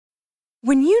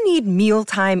When you need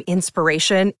mealtime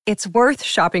inspiration, it's worth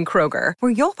shopping Kroger,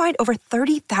 where you'll find over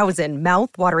 30,000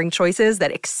 mouth-watering choices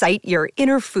that excite your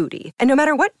inner foodie. And no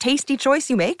matter what tasty choice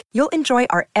you make, you'll enjoy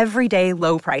our everyday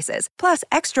low prices, plus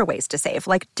extra ways to save,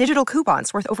 like digital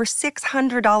coupons worth over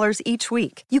 $600 each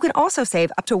week. You can also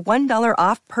save up to $1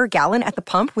 off per gallon at the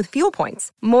pump with fuel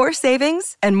points. More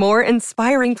savings and more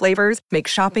inspiring flavors make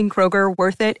shopping Kroger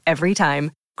worth it every time.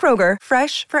 Kroger,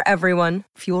 fresh for everyone.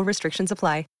 Fuel restrictions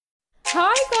apply.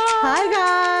 Hi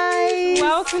guys!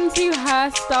 Welcome to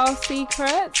Hairstyle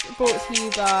Secrets, brought to you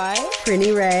by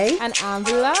Prinny Ray and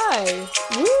Amber Lowe.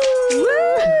 Woo!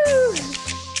 Woo!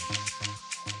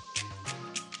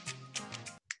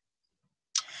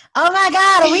 Oh my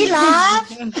God, are we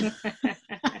live?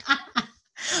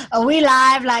 Are we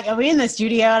live? Like, are we in the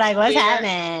studio? Like, what's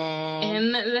happening?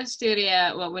 In the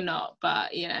studio. Well, we're not,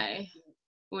 but, you know,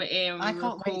 we're in. I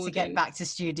can't wait to get back to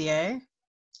studio.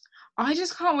 I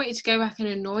just can't wait to go back and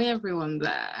annoy everyone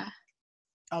there.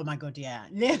 Oh my God, yeah.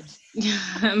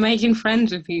 Making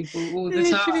friends with people all the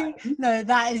time. No,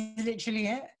 that is literally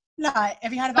it. Like,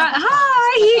 have you heard about that?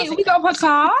 Hi, we got a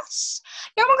podcast.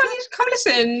 Yeah, oh my God, you should come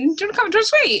listen. Do you want to come to a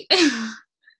suite? Do you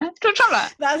want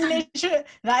chocolate?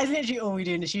 That is literally all we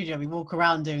do in the studio. We walk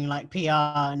around doing like PR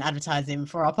and advertising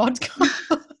for our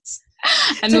podcast.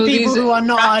 And to people who are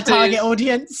not our target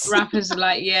audience. Rappers are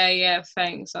like, yeah,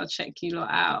 thanks. I'll check you lot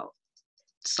out.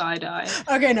 Side eye.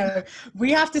 Okay, no,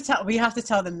 we have to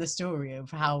tell them the story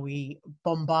of how we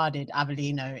bombarded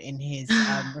Avellino in his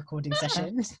recording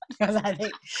session, because I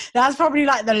think that's probably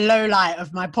like the low light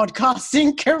of my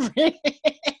podcasting career.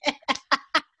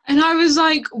 And I was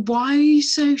like, why are you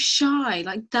so shy?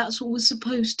 Like, that's what we're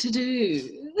supposed to do.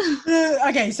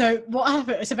 Okay, so what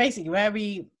happened? So basically, where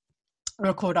we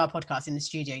record our podcast in the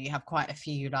studio, you have quite a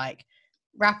few like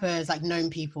rappers, like known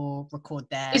people record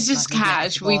there. It's just like,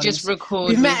 cash. We just record.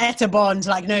 We've met Etta Bond,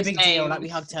 like no big deal. Like we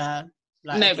hugged her.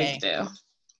 Like, no big deal.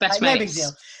 Best like, mates. No big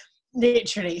deal.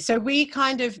 Literally. So we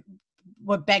kind of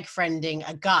were beg friending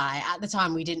a guy. At the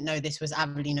time, we didn't know this was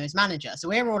Avellino's manager. So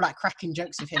we were all like cracking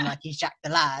jokes with him, like he's Jack the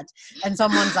Lad. And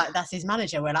someone's like, that's his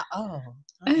manager. We're like, oh.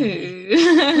 Okay.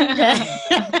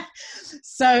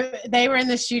 So they were in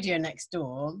the studio next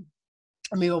door.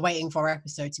 And we were waiting for our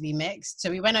episode to be mixed. So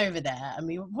we went over there and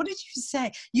what did you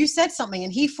say? You said something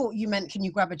and he thought you meant, can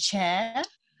you grab a chair?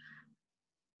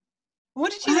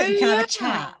 What did you say? Can I have a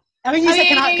chat? I mean, you said,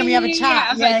 can we have a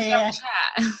chat? Yeah.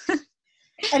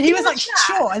 And he was like,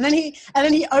 sure. And then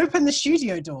he opened the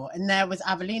studio door and there was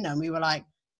Avellino and we were like,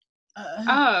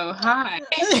 oh, hi.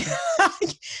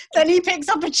 Then he picks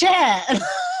up a chair and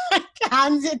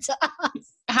hands it to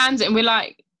us. Hands it and we're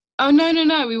like, oh, no,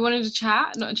 we wanted a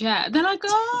chat, not a chair. They're like,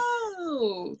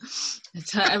 oh.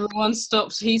 Everyone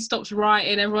stops. He stops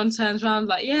writing. Everyone turns around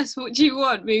like, yes, what do you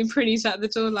want? Me and Prinny sat at the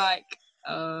door like,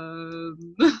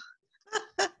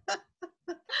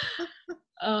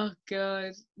 Oh,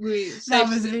 God. We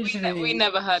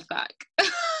never heard back.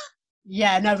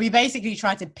 Yeah, no, we basically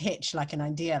tried to pitch like an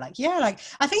idea. Like, yeah, like,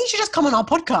 I think you should just come on our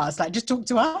podcast. Like, just talk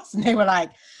to us. And they were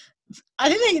like, I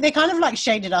think they kind of like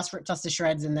shaded us, ripped us to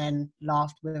shreds, and then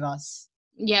laughed with us.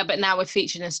 Yeah, but now we're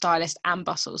featuring a stylist and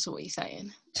bustle, so what are you saying?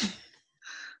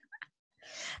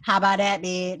 How about that,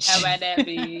 bitch? But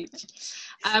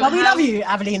we love you,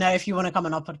 Avellino, if you want to come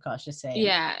on our podcast, just say.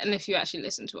 Yeah, and if you actually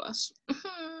listen to us.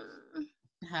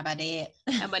 How about it?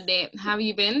 How have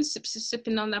you been?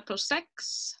 Sipping on that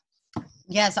Prosecco?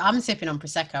 Yeah, so I'm sipping on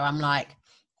Prosecco. I'm like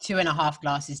 2.5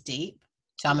 glasses deep,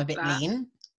 so I'm a bit lean.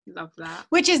 Love that.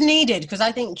 Which is needed, because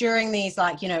I think during these,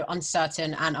 like, you know,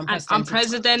 uncertain and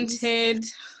unprecedented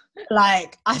times,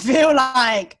 like, I feel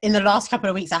like in the last couple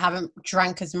of weeks I haven't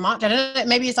drank as much. I don't know,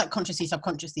 maybe it's like consciously,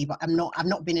 subconsciously, but I've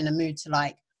not been in a mood to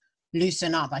like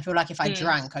loosen up. I feel like if I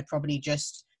drank, I'd probably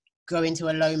just go into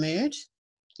a low mood.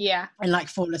 Yeah. And like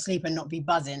fall asleep and not be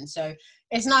buzzing. So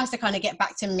it's nice to kind of get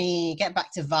back to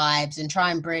vibes and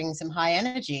try and bring some high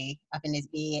energy up in this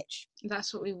bitch.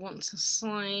 That's what we want to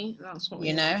say. That's what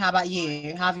you know. How about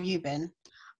you? How have you been?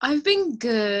 I've been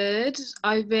good.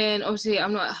 Obviously,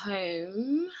 I'm not at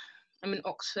home. I'm in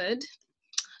Oxford.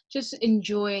 Just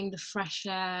enjoying the fresh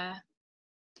air.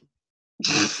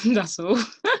 That's all.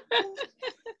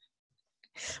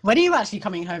 When are you actually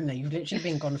coming home though? You've literally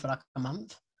been gone for like a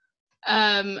month.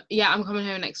 Yeah, I'm coming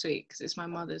home next week because it's my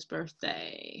mother's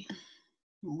birthday.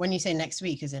 When you say next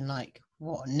week, as in like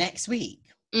what? Next week?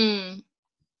 Oh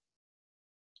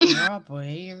boy,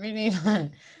 you really no.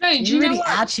 Do you really know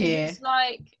out here. It's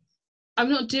like I'm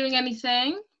not doing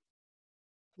anything.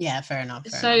 Yeah, fair enough.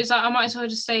 So it's like I might as well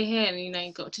just stay here and you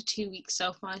got to 2 weeks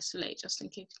self-isolate just in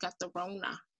case you got the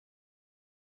Rona.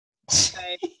 So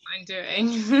I'm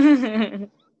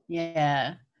doing.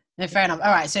 Yeah. No, fair enough.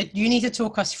 All right, so you need to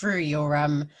talk us through your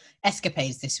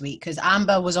escapades this week because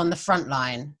Amber was on the front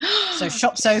line. So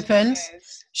shops opened.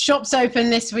 Shops open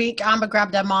this week. Amber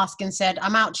grabbed her mask and said,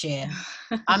 "I'm out here.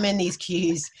 I'm in these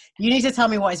queues." You need to tell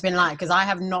me what it's been like because I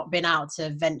have not been out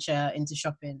to venture into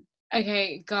shopping.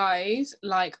 Okay, guys,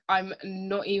 like I'm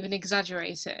not even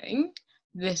exaggerating.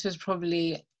 This was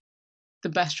probably the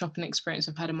best shopping experience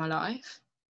I've had in my life.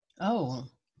 Oh,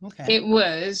 okay. It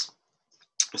was.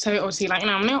 So obviously, like,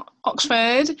 I'm in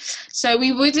Oxford. So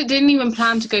we didn't even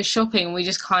plan to go shopping. We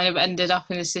just kind of ended up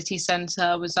in the city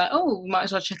centre. Was like, oh, we might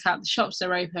as well check out the shops.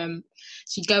 They're open.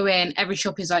 So you go in. Every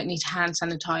shop is like, need to hand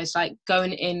sanitize. Like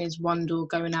going in is one door,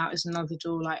 going out is another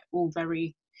door. Like all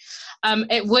very.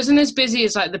 It wasn't as busy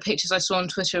as like the pictures I saw on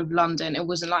Twitter of London. It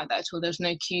wasn't like that at all. There was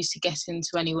no queues to get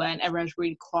into anywhere, and everywhere was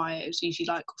really quiet. It was usually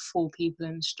like 4 people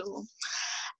in the store.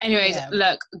 Anyways,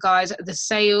 Look, guys, the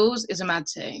sales is a mad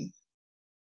thing.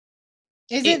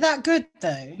 Is it that good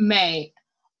though? Mate,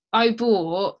 I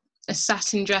bought a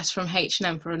satin dress from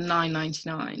H&M for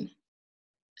 £9.99.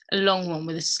 A long one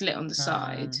with a slit on the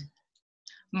side.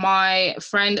 My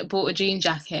friend bought a jean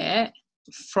jacket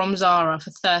from Zara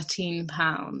for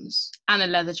 £13 and a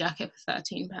leather jacket for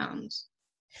 £13.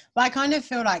 But I kind of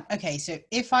feel like, okay, so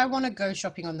if I want to go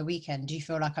shopping on the weekend, do you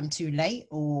feel like I'm too late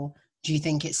or do you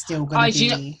think it's still going to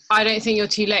be... I don't think you're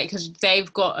too late because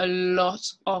they've got a lot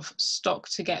of stock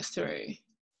to get through.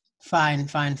 Fine.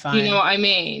 You know what I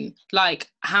mean? Like,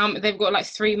 they've got like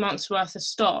 3 months worth of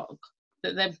stock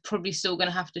that they're probably still going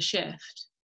to have to shift.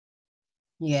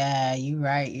 Yeah, you're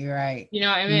right. You know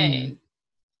what I mean?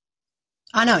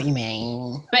 I know what you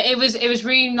mean. But it was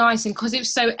really nice, and because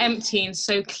it's so empty and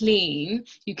so clean,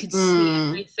 you can see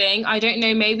everything. I don't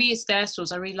know, maybe it's their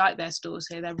stores. I really like their stores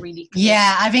here. They're really clean.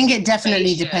 Yeah, I think it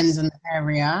definitely depends on the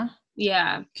area.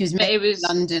 Yeah. Because maybe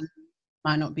London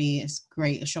might not be as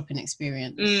great a shopping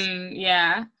experience.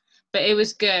 Yeah. But it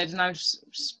was good, and I've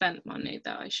spent money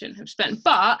that I shouldn't have spent.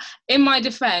 But in my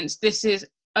defense, this is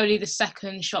only the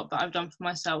second shop that I've done for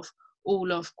myself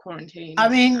all of quarantine. I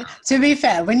mean, to be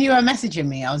fair, when you were messaging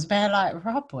me, I was bare like,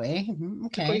 "Rob boy,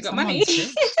 okay, you got money."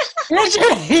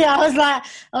 Literally, I was like,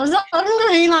 I'm not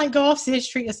gonna like go off, sis,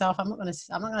 treat yourself. I'm not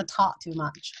gonna talk too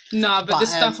much. No, but the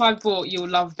stuff I bought, you'll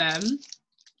love them.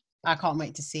 I can't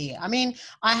wait to see it. I mean,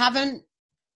 I haven't,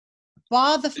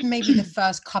 bar maybe the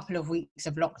first couple of weeks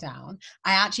of lockdown,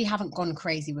 I actually haven't gone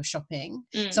crazy with shopping.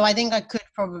 So I think I could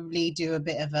probably do a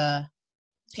bit of a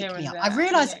pick me up. I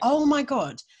realized, oh my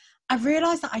God. I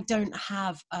realised that I don't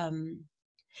have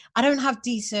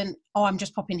decent, I'm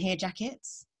just popping here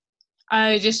jackets.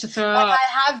 Oh, just to throw like up.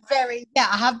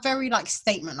 I have very like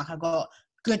statement, like I've got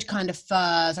good kind of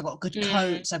furs, I've got good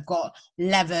coats, I've got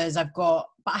leathers, but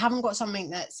I haven't got something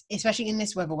that's, especially in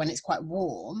this weather when it's quite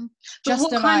warm. But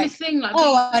just what kind of thing? Like,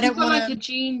 I don't want like a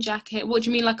jean jacket. What do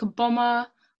you mean, like a bomber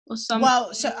or something?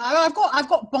 Well, so I've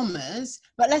got bombers,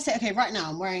 but let's say, okay, right now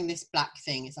I'm wearing this black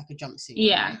thing. It's like a jumpsuit.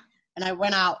 Yeah. Right? And I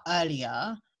went out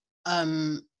earlier,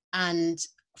 and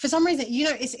for some reason, you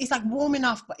know, it's like warm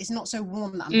enough, but it's not so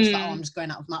warm that I'm just like, I'm just going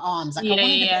out with my arms. Like I wanted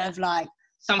a bit of like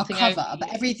something a cover,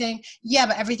 but everything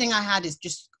I had is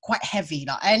just quite heavy.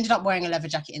 Like I ended up wearing a leather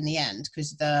jacket in the end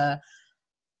because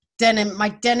my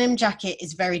denim jacket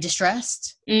is very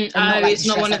distressed. It's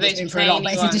not one of those been through a lot,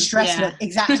 but it's a distressed look.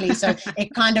 Exactly. So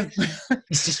it kind of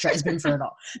it's distressed. It's been through a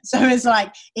lot. So it's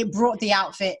like it brought the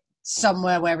outfit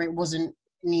somewhere where it wasn't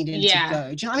needed to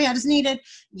go. Do you know what I mean? I just needed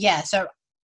so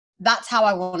that's how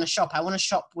I want to shop. I want to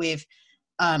shop with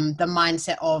the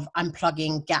mindset of I'm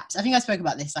plugging gaps. I think I spoke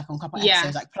about this like on a couple of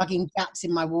episodes, like plugging gaps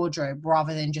in my wardrobe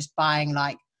rather than just buying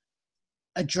like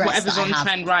a dress whatever's that on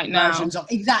trend right now.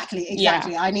 Exactly.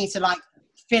 I need to like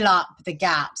fill up the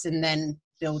gaps and then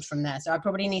build from there. So I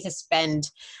probably need to I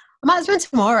might spend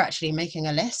tomorrow actually making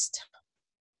a list.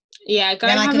 Go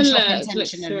and have a look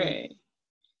through.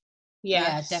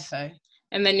 Yeah, defo.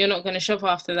 And then you're not going to shop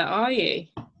after that, are you?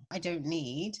 I don't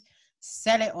need.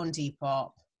 Sell it on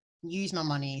Depop. Use my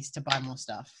monies to buy more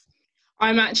stuff.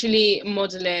 I'm actually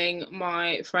modelling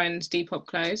my friend's Depop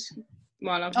clothes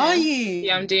while I'm here. Are you?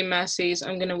 Yeah, I'm doing Mercy's.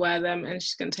 I'm going to wear them and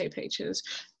she's going to take pictures.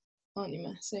 Aren't you,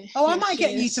 Mercy? Oh, I might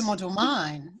get you to model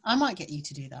mine. I might get you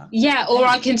to do that. Yeah, or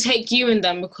I can take you in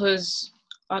them because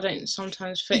I don't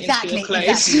sometimes fit into your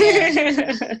clothes.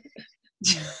 Exactly.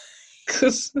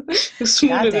 Because you're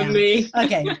smaller than me.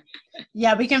 Okay.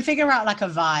 Yeah, we can figure out like a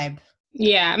vibe.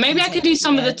 Yeah, maybe I could do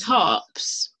some of the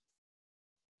tops.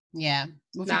 Yeah,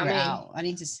 we'll figure it out. I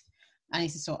need to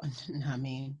sort. I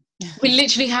mean, we're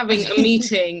literally having a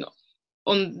meeting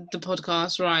on the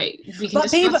podcast, right? We can But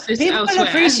people discuss this elsewhere.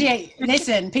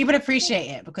 People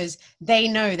appreciate it because they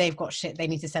know they've got shit they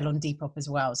need to sell on Depop as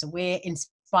well. So we're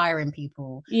inspiring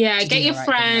people. Yeah, to get do your the right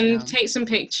thing right friend, now. take some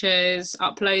pictures,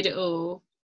 upload it all,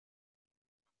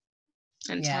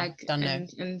 and Yeah, tag done know.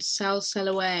 and sell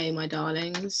away, my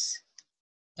darlings.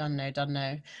 Done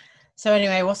know. So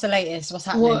anyway, what's the latest? What's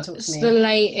happening? Talk to What's me. the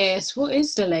latest? What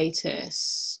is the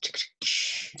latest?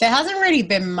 There hasn't really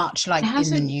been much like in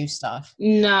the new stuff.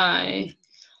 No.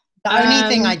 The only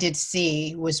thing I did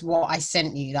see was what I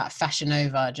sent you, that Fashion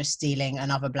Nova just stealing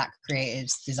another Black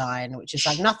creative's design, which is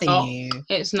like nothing new.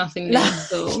 It's nothing new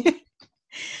at all.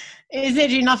 It's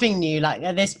literally nothing new. Like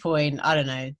at this point, I don't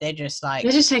know. They're just like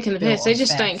they're just taking the piss. They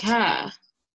just don't care.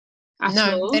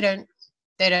 No, they don't.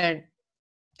 They don't.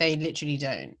 They literally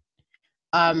don't.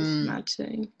 Mad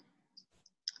thing.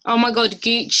 Oh my god,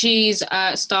 Gucci's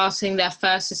starting their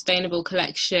first sustainable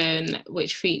collection,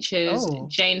 which features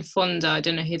Jane Fonda, I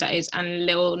don't know who that is, and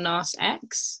Lil Nas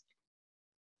X.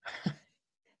 I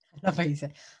love how you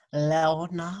say Lil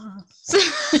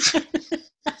Nas.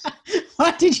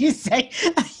 What did you say?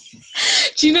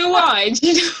 Do you know why?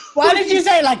 Why did you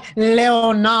say like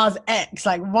Lil Nas X?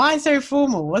 Like, why so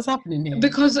formal? What's happening here?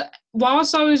 Because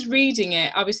whilst I was reading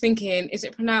it, I was thinking, is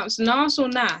it pronounced Nas or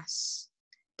Nas?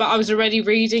 But I was already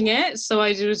reading it, so I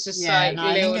was just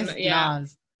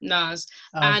Nas. Nas.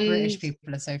 Oh, and British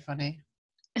people are so funny.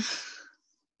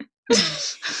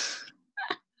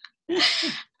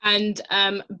 And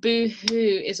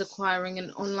Boohoo is acquiring an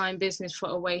online business for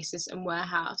Oasis and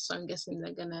Warehouse, so I'm guessing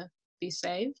they're gonna be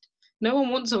saved. No one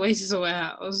wants Oasis or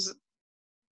Warehouse.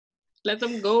 Let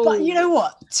them go. But you know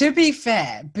what? To be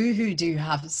fair, Boohoo do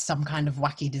have some kind of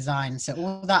wacky design, so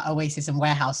all that Oasis and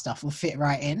Warehouse stuff will fit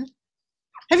right in.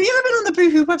 Have you ever been on the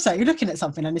Boohoo website? You're looking at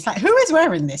something and it's like, who is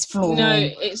wearing this floral? No,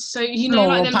 it's so you know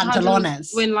like them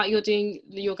pantalones when like you're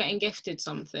getting gifted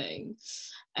something,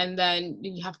 and then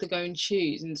you have to go and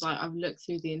choose, and it's like I've looked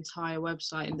through the entire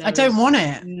website and I don't want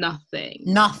it.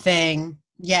 Nothing.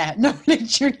 Yeah, no,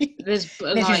 literally. There's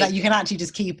literally like you can actually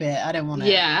just keep it. I don't want it.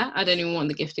 Yeah, I don't even want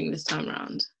the gifting this time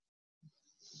around.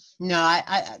 No,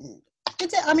 I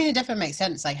mean, it definitely makes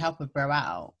sense. Like help a bro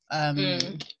out.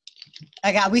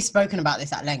 We've spoken about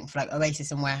this at length. Like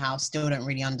Oasis and Warehouse still don't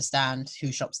really understand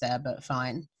who shops there, but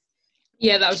fine.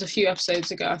 Yeah, that was a few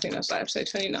episodes ago. I think that was like episode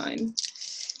 29.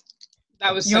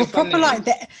 That was you're so proper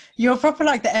funny. You're proper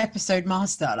like the episode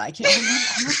master. Like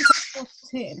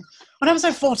on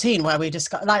episode 14 where we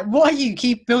discuss like what are you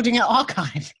keep building an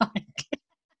archive like.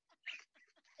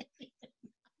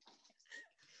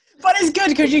 But it's good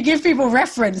because you give people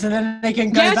reference and then they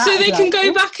can go back. Yeah, so they can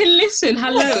go back and listen.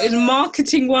 Hello, it's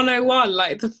marketing 101.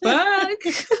 Like the fuck.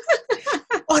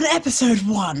 On episode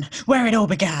 1, where it all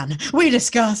began, we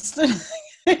discussed.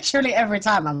 Literally every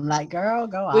time I'm like, girl,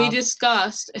 go on. We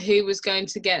discussed who was going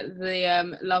to get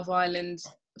the Love Island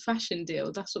fashion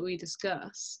deal. That's what we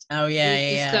discussed. Oh yeah,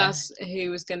 we discussed who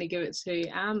was going to give it to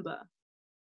Amber.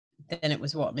 Then it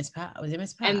was what, Miss Pat? Was it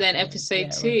Miss Pat? And then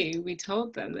episode 2, we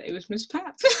told them that it was Miss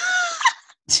Pat.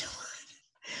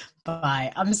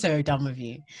 Bye. I'm so done with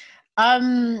you.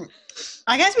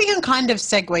 I guess we can kind of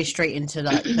segue straight into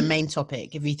like the main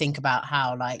topic if you think about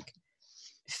how like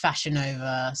Fashion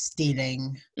Nova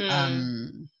stealing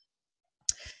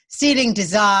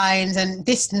designs, and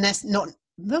this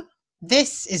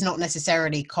is not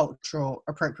necessarily cultural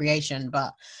appropriation,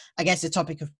 but I guess the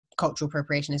topic of cultural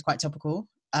appropriation is quite topical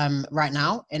right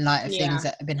now in light of things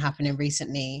that have been happening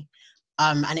recently,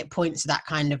 and it points to that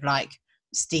kind of like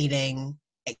stealing,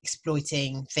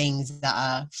 exploiting things that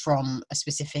are from a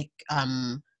specific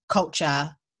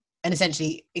culture and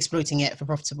essentially exploiting it for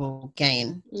profitable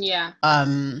gain. Yeah.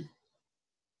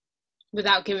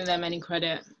 Without giving them any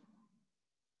credit.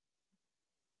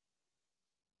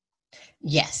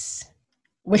 Yes.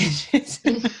 Which is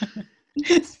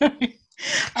sorry.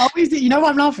 Always, you know why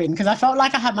I'm laughing? Because I felt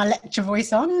like I had my lecture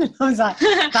voice on. I was like,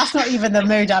 that's not even the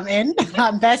mood I'm in.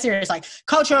 I'm very serious. Like,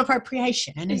 cultural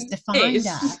appropriation is defined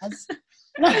as.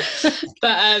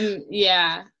 But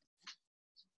yeah.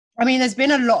 I mean, there's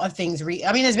been a lot of things.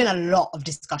 There's been a lot of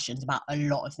discussions about a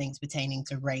lot of things pertaining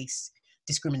to race,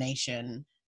 discrimination,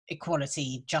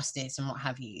 equality, justice, and what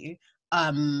have you.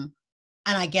 And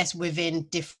I guess within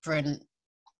different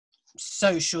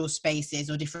social spaces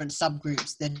or different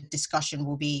subgroups, the discussion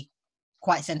will be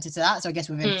quite centered to that. So I guess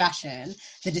within fashion,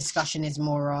 the discussion is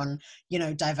more on, you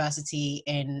know, diversity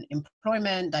in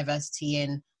employment, diversity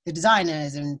in the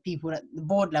designers and people at the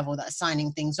board level that are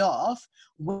signing things off,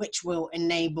 which will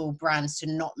enable brands to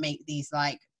not make these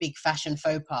like big fashion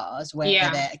faux pas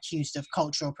where they're accused of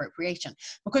cultural appropriation.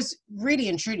 Because really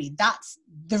and truly, that's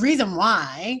the reason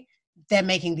why they're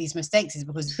making these mistakes is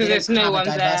because So they there's don't no have one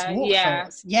a diverse there.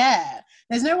 workforce. Yeah.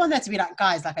 There's no one there to be like,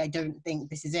 guys, like, I don't think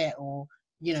this is it, or,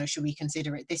 you know, should we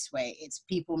consider it this way? It's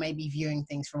people maybe viewing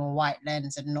things from a white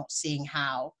lens and not seeing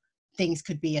how things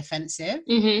could be offensive.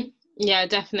 Yeah,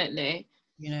 definitely.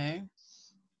 You know?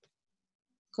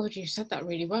 God, you said that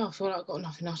really well. I feel like I've got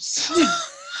nothing else to say.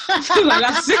 I feel like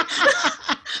that's it.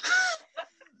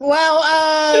 Well,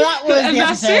 that was the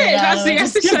that's episode. it. That's the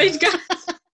episode, guys.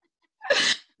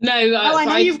 No, I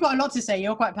know you've got a lot to say.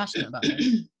 You're quite passionate about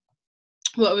it.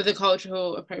 What with the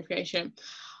cultural appropriation?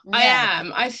 Yeah. I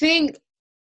am. I think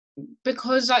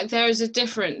because like there is a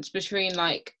difference between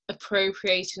like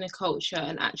appropriating a culture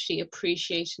and actually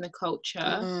appreciating a culture,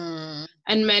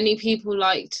 and many people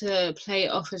like to play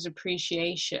it off as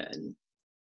appreciation,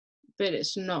 but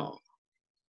it's not.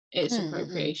 It's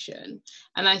appropriation.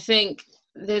 And I think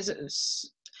there's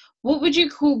what would you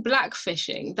call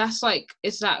blackfishing? That's like,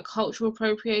 is that cultural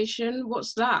appropriation?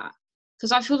 What's that?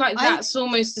 Because I feel like that's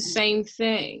almost the same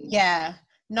thing. Yeah.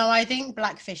 No, I think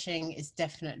blackfishing is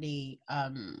definitely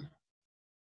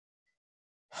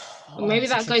maybe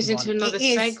that goes into another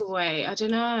segue. I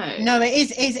don't know. No,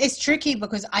 it's tricky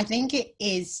because I think it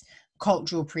is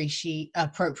cultural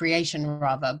appropriation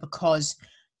rather, because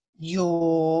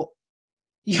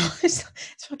it's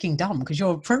fucking dumb because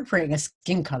you're appropriating a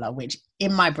skin color, which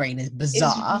in my brain is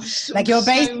bizarre. Like you're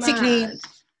basically,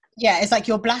 it's like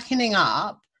you're blackening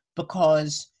up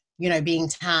because, you know, being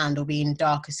tanned or being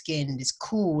darker skinned is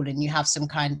cool, and you have some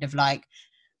kind of like,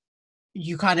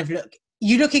 you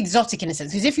look exotic in a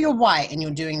sense. Because if you're white and you're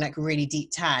doing like really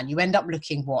deep tan, you end up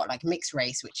looking like mixed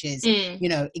race, which is, you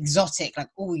know, exotic. Like,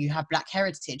 oh, you have black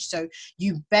heritage. So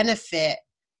you benefit.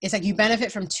 It's like you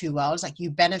benefit from two worlds. Like you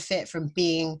benefit from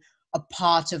being a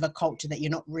part of a culture that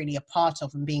you're not really a part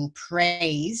of and being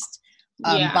praised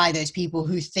by those people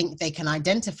who think they can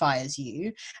identify as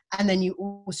you. And then you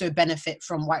also benefit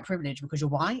from white privilege because you're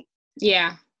white.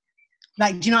 Yeah.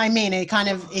 Like, do you know what I mean? It kind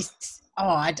of, and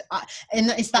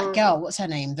it's that girl, what's her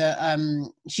name?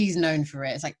 She's known for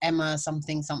it. It's like Emma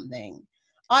something.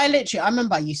 I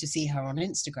remember I used to see her on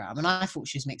Instagram and I thought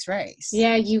she was mixed race.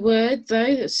 Yeah, you would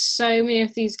though. There's so many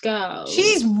of these girls.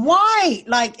 She's white.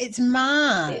 Like, it's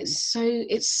mad.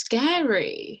 It's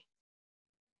scary.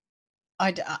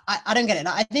 I don't get it.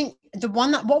 Like, I think the one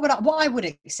that, what I would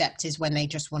accept is when they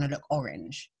just want to look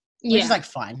orange. Which is like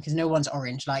fine, because no one's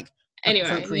orange. Like,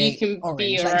 anyway, you can orange. Be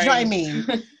your own. Do you know what I mean?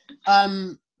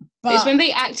 But it's when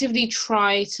they actively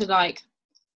try to like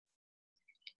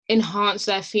enhance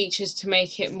their features to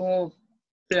make it more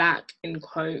black in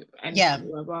quote and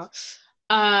whatever.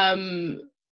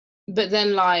 But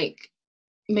then like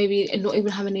maybe not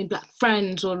even have any black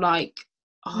friends, or like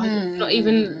not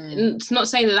even, it's not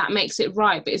saying that makes it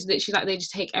right, but it's literally like they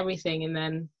just take everything and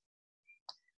then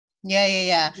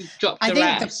drop the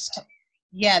rest.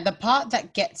 The part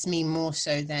that gets me more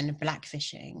so than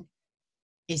blackfishing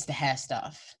is the hair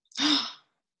stuff.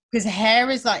 Because hair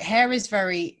is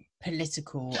very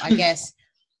political, I guess.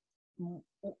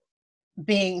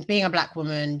 Being a black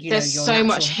woman, there's your so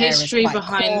much history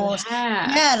behind hair.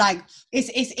 Yeah, like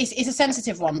it's a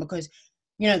sensitive one because,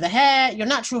 you know, the hair, your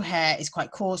natural hair is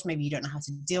quite coarse. Maybe you don't know how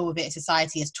to deal with it.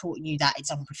 Society has taught you that it's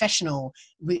unprofessional.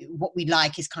 What we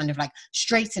like is kind of like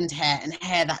straightened hair and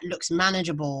hair that looks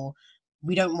manageable.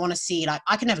 We don't want to see, like,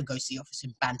 I can never go to the office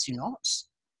with Bantu knots.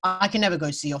 I can never go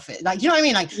to the office. Like, you know what I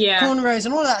mean? Like, cornrows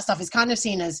and all of that stuff is kind of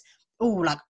seen as,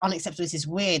 like, unacceptable. This is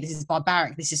weird. This is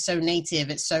barbaric. This is so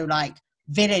native. It's so, like,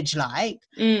 village-like.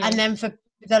 And then for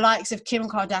the likes of Kim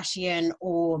Kardashian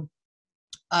or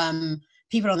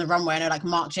people on the runway, I know, like,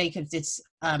 Marc Jacobs did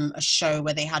a show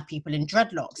where they had people in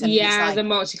dreadlocks. And like, the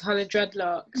multicolored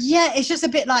dreadlocks. Yeah, it's just a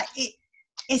bit like,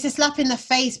 it's a slap in the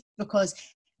face because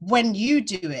when you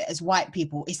do it as white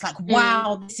people, it's like,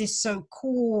 wow, this is so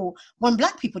cool. When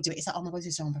black people do it, it's like, oh my God, this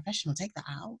is so unprofessional. Take that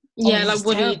out. Yeah, like,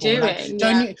 what are you doing?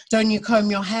 Like, don't you comb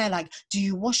your hair? Like, do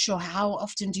you wash your hair? How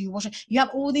often do you wash it? You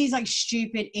have all these like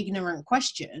stupid, ignorant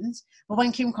questions. But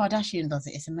when Kim Kardashian does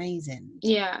it, it's amazing.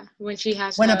 Yeah, when she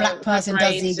has a black person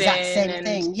does the exact same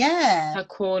thing. Yeah. Her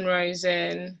cornrows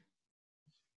in.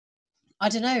 I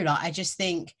don't know. Like, I just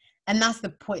think, and that's the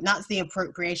point. That's the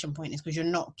appropriation point, is because you're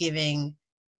not giving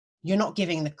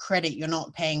the credit, you're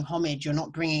not paying homage, you're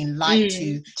not bringing light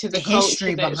to the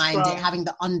history behind it, having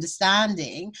the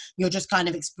understanding. You're just kind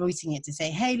of exploiting it to say,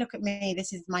 hey, look at me,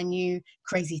 this is my new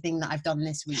crazy thing that I've done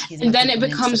this week. And then it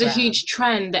becomes a huge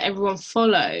trend that everyone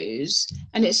follows,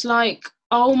 and it's like,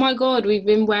 oh my God, we've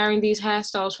been wearing these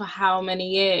hairstyles for how many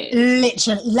years?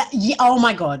 Literally, oh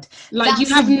my God. Like, you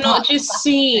have not just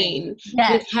seen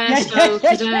this hairstyle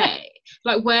today.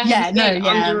 Like, where have you been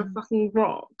under a fucking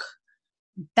rock?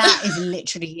 That is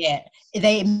literally it.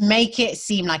 They make it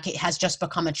seem like it has just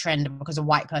become a trend because a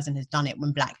white person has done it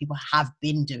when black people have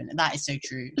been doing it. That is so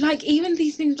true. Like, even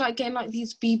these things, like getting like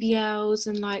these BBLs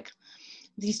and like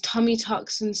these tummy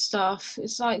tucks and stuff.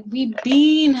 It's like, we've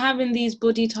been having these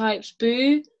body types,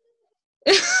 boo.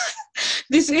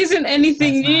 This isn't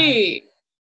anything new.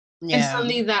 Yeah. And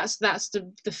suddenly that's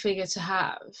the figure to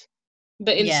have.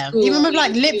 But in school, even with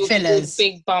like lip fillers,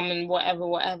 big bum and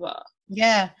whatever.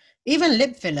 Yeah, even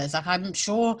lip fillers. Like, I'm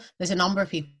sure there's a number of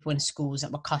people in schools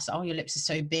that will cuss, oh, your lips are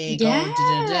so big. Yeah.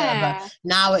 Oh, But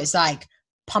now it's like,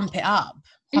 pump it up,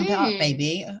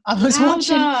 baby. I was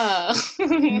watching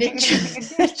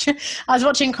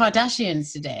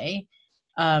Kardashians today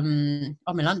on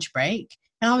my lunch break,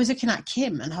 and I was looking at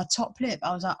Kim and her top lip.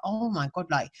 I was like, oh my God,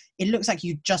 like, it looks like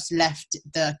you just left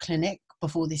the clinic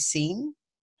before this scene.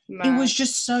 No. It was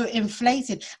just so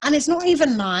inflated, and it's not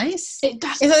even nice. It's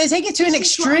like they take it to an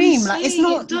extreme. Like, it's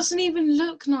not. It doesn't even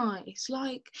look nice.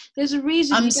 Like, there's a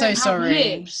reason you don't have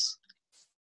lips.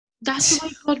 That's the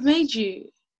way God made you.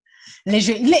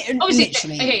 Literally.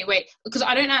 Okay, wait, because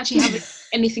I don't actually have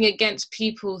anything against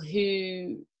people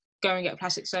who go and get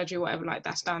plastic surgery or whatever. Like,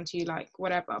 that's down to you. Like,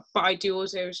 whatever. But I do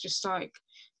also. It's just like,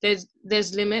 there's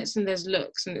limits and there's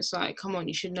looks, and it's like, come on,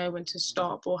 you should know when to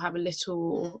stop or have a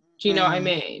little. Do you know what I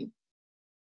mean?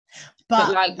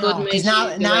 But like, God made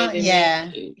now,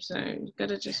 you, so you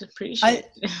gotta just appreciate.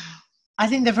 I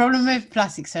think the problem with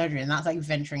plastic surgery, and that's like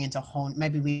venturing into a whole.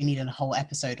 Maybe we need a whole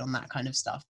episode on that kind of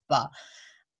stuff. But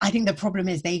I think the problem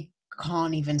is they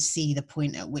can't even see the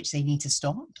point at which they need to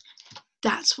stop.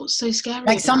 That's what's so scary.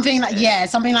 Like, something like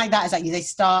that is like, they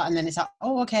start and then it's like,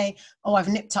 oh, okay, oh, I've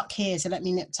nip tuck here, so let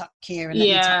me nip tuck here and let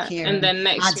me tuck here, and then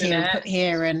next minute put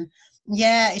here, and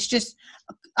it's just.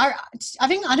 I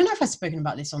think, I don't know if I've spoken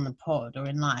about this on the pod or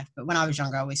in life, but when I was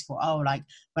younger, I always thought, oh, like,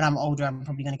 when I'm older, I'm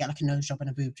probably going to get like a nose job and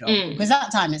a boob job. Because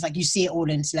that time, it's like, you see it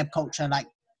all in celeb culture, like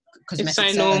cosmetic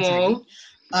surgery. Normal.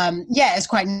 It's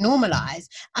quite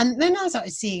normalized. And then I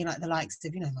started seeing like the likes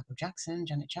of, Michael Jackson,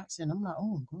 Janet Jackson. I'm like,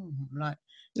 oh God, like,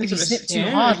 if you snip too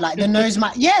hard, like the nose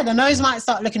might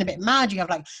start looking a bit mad. You have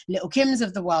like Little Kims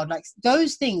of the world, like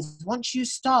those things. Once you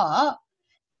start,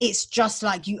 it's just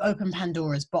like you open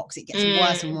Pandora's box. It gets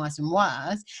worse and worse and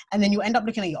worse. And then you end up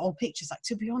looking at your old pictures. Like,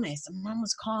 to be honest, a man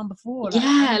was calm before.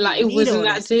 Like, it wasn't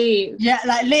that deep. Yeah,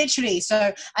 like literally.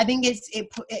 So I think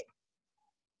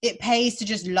it pays to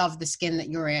just love the skin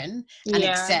that you're in and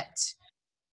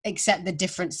accept the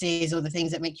differences or the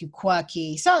things that make you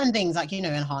quirky. Certain things like,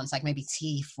 enhance, like maybe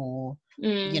teeth or,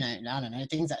 I don't know,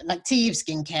 things like teeth,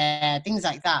 skincare, things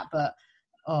like that. But,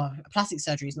 plastic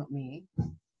surgery is not me.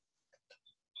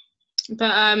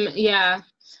 But I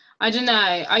don't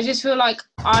know. I just feel like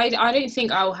I don't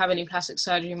think I will have any plastic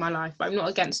surgery in my life, but I'm not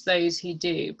against those who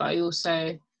do. But I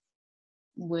also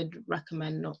would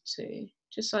recommend not to.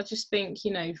 I just think,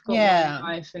 you've got one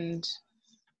life,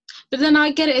 but then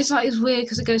I get it. It's like, it's weird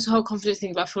because it goes to the whole confidence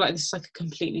thing, but I feel like this is like a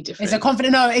completely different. It's a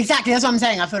confident. No, exactly. That's what I'm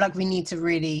saying. I feel like we need to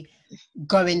really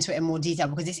go into it in more detail,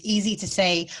 because it's easy to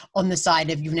say on the side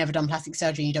of you've never done plastic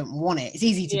surgery and you don't want it. It's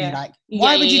easy to be like,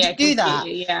 why would you do that?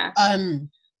 Yeah.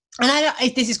 And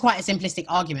this is quite a simplistic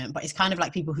argument, but it's kind of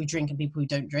like people who drink and people who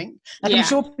don't drink. Like, I'm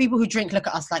sure people who drink look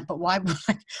at us like, but why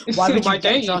would you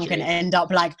get drunk and end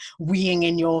up like weeing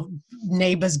in your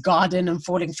neighbor's garden and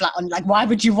falling flat on? Like, why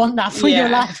would you want that for your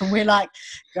life? And we're like,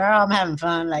 girl, I'm having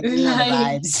fun. Like, you know the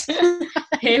vibes.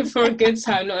 Here for a good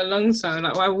time, not a long time.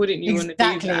 Like, why wouldn't you want to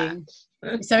do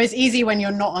that? So it's easy when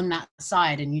you're not on that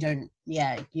side and you don't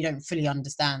fully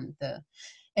understand the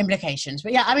implications.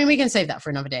 But I mean, we can save that for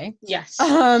another day. Yes.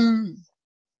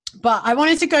 But I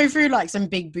wanted to go through like some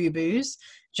big boo-boos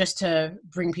just to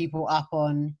bring people up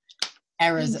on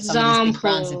errors that some of these big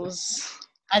brands.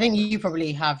 I think you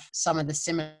probably have some of the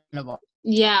similar ones.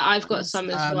 Yeah, I've got some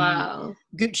as well.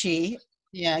 Gucci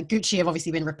have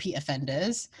obviously been repeat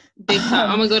offenders. Big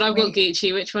time. Oh my God, I've got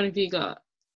Gucci. Which one have you got?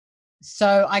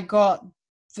 So I got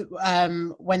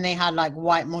when they had like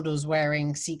white models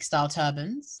wearing Sikh style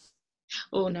turbans.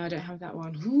 Oh no, I don't have that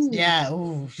one. Ooh.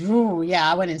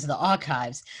 Yeah, I went into the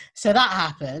archives. So that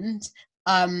happened.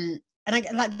 And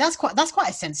that's quite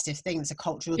a sensitive thing. It's a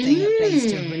cultural thing that plays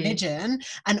to religion.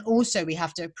 And also we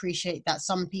have to appreciate that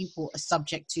some people are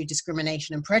subject to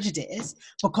discrimination and prejudice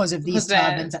because of these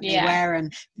turbans that they wear,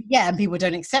 and people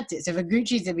don't accept it. So for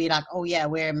Gucci to be like, oh yeah,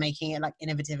 we're making it like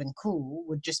innovative and cool,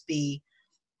 would just be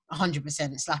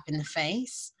 100% slap in the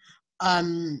face.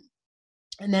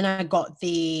 And then I got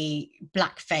the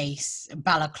blackface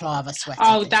balaclava sweater.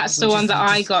 Oh, that's the one that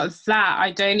I got. That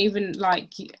I don't even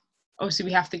like. obviously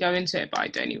we have to go into it, but I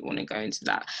don't even want to go into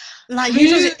that. Like,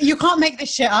 you can't make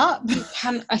this shit up.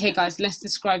 Okay, guys, let's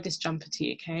describe this jumper to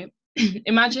you, okay?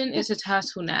 Imagine it's a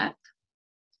turtleneck,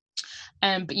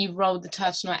 but you roll the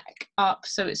turtleneck up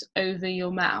so it's over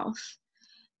your mouth.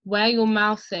 Where your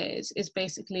mouth is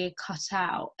basically a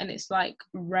cutout, and it's like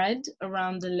red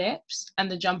around the lips, and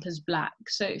the jumper's black.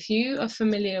 So if you are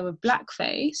familiar with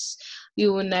blackface,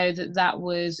 you will know that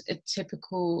was a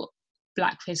typical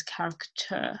blackface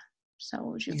caricature. So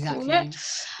what would you call it?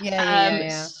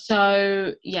 Yeah.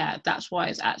 So yeah, that's why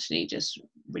it's actually just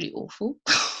really awful.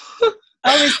 Oh,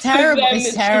 it's terrible.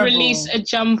 It's terrible. To release a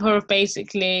jumper of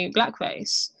basically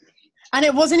blackface. And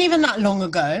it wasn't even that long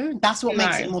ago. That's what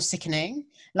makes it more sickening.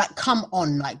 Like, come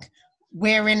on, like,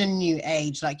 we're in a new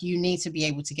age. Like, you need to be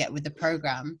able to get with the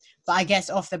program. But I guess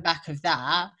off the back of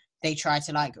that, they try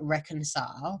to, like,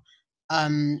 reconcile.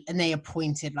 And they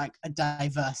appointed, like, a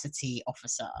diversity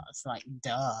officer. It's like,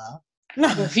 duh.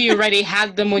 Well, if you already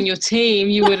had them on your team,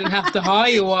 you wouldn't have to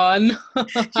hire one. How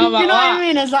about you know what I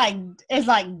mean? It's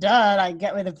like, duh, like,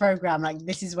 get with the program. Like,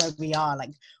 this is where we are.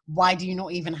 Like, why do you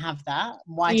not even have that?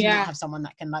 Why do you not have someone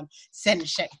that can, like,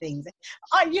 sense check things?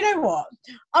 You know what?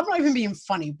 I'm not even being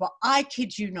funny, but I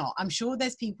kid you not. I'm sure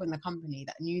there's people in the company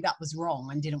that knew that was wrong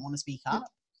and didn't want to speak up.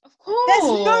 Of course.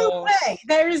 There's no way.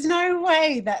 There is no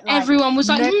way that, like, everyone was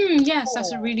like, yes,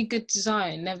 that's a really good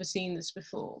design. Never seen this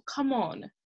before. Come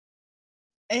on.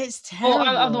 It's terrible. Or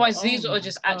otherwise, these are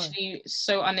just actually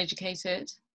so uneducated.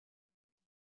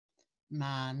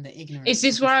 Man, the ignorance. Is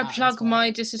this where I plug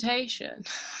my dissertation?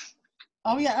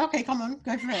 Oh yeah, okay, come on,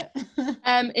 go for it.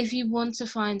 If you want to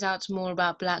find out more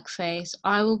about blackface,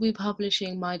 I will be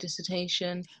publishing my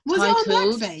dissertation. Was titled it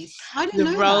on blackface? I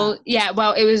didn't know that. Yeah,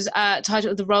 well, it was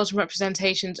titled "The Roles and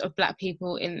Representations of Black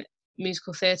People in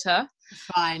Musical Theatre."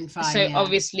 Fine. So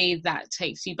obviously that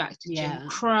takes you back to Jim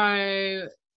Crow,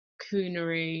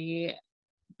 coonery,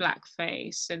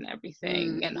 blackface and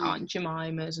everything, and Aunt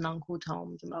Jemima's and Uncle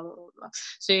Tom's and blah, blah, blah.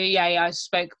 So I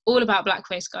spoke all about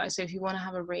blackface, guys. So if you want to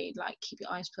have a read, like, keep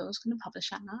your eyes peeled. I was going to publish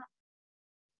that now.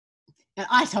 And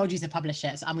I told you to publish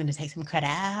it, so I'm going to take some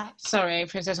credit. Sorry,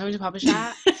 Princess, I'm going to publish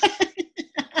that. But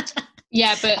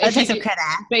I'll take some credit.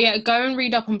 But go and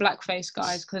read up on blackface,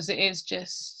 guys, because it is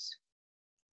just...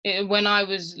 when I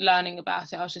was learning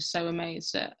about it, I was just so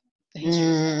amazed at the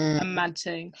history. A mad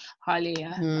thing. Highly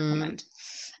recommend.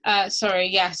 Sorry,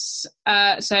 yes.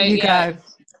 So you go.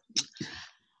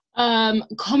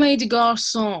 Comme des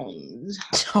Garçons.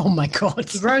 Oh my god.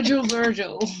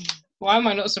 Virgil. Why am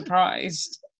I not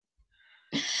surprised?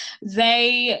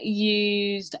 They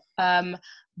used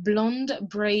blonde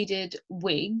braided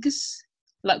wigs,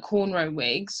 like cornrow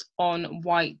wigs, on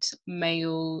white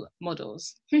male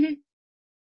models.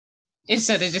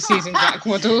 Instead of just using black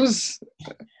models.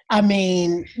 I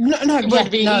mean, no, it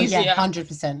would be easier.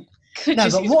 100%. No,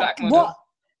 but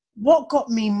what got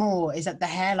me more is that the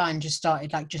hairline just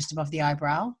started, like, just above the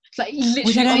eyebrow, like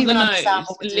literally on the nose.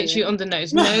 Literally on the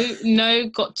nose. No,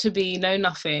 got to be, no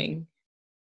nothing.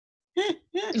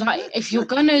 Like, if you're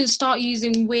gonna start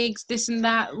using wigs, this and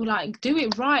that, like, do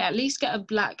it right. At least get a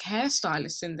black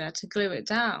hairstylist in there to glue it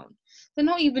down. They're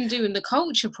not even doing the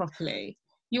culture properly.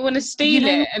 You want to steal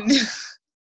it and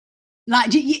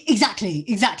like, exactly.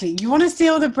 You want to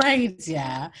steal the braids,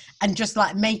 and just,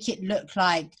 like, make it look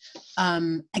like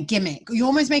a gimmick. You're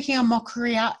almost making a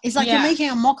mockery out. It's like you're making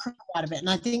a mockery out of it, and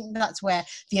I think that's where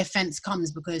the offence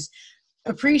comes, because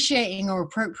appreciating or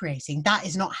appropriating, that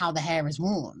is not how the hair is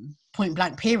worn. Point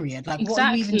blank. Period. Like, what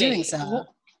are you even doing, sir?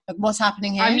 Like, what's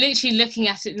happening here? I'm literally looking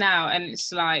at it now, and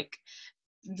it's like,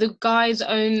 the guy's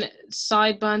own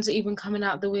sideburns are even coming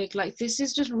out the wig. Like, this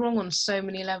is just wrong on so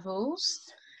many levels.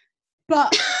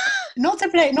 But not to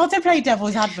play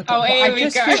devil's advocate. Oh, here we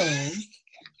go.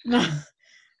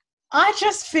 I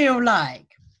just feel like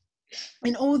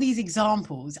in all these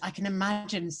examples, I can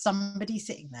imagine somebody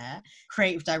sitting there,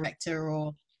 creative director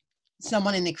or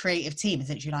someone in the creative team, is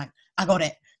literally like, I got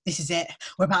it. This is it.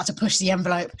 We're about to push the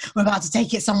envelope. We're about to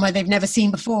take it somewhere they've never seen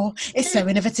before. It's so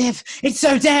innovative. It's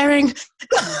so daring.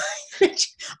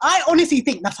 I honestly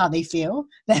think that's how they feel.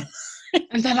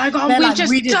 And they're like,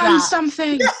 we've just done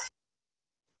something.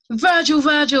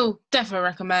 Virgil, definitely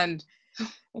recommend.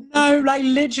 No, like,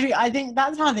 literally, I think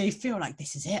that's how they feel. Like,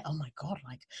 this is it. Oh my god,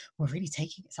 like, we're really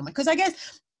taking it somewhere. Because I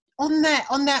guess on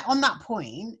that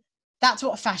point, that's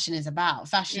what fashion is about.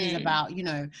 Fashion is about, you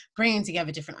know, bringing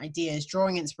together different ideas,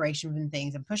 drawing inspiration from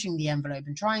things, and pushing the envelope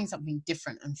and trying something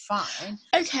different and fine.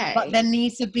 Okay, but there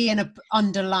needs to be an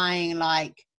underlying,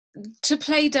 like, to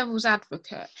play devil's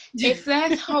advocate. If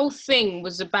their whole thing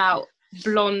was about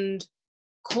blonde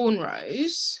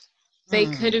cornrows, they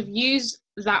could have used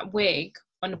that wig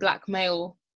on a black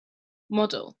male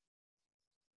model.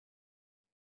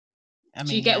 I mean,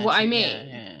 Do you get what I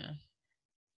mean?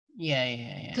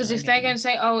 Yeah. Because if they're going to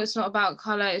say, oh, it's not about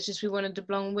colour, it's just we wanted the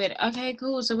blonde wig. Okay,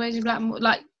 cool. So where's your black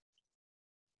like?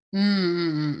 So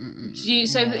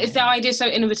if the idea is so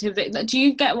innovative, do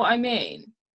you get what I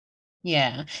mean?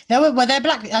 Yeah, there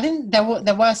black. I think there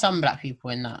were some black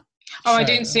people in that. Oh, show.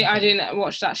 I didn't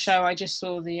watch that show. I just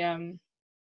saw the. I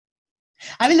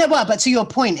mean, there were, but to your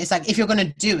point, it's like if you're going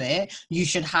to do it, you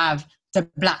should have the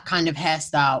black kind of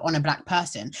hairstyle on a black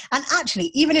person. And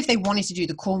actually, even if they wanted to do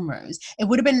the cornrows, it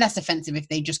would have been less offensive if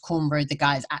they just cornrowed the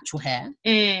guy's actual hair.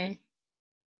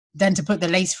 Than to put the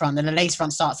lace front, and the lace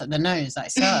front starts at the nose. Like,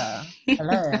 sir,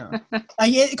 hello.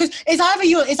 Because it's either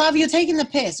you're taking the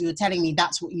piss, or you're telling me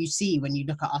that's what you see when you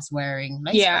look at us wearing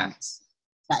lace fronts.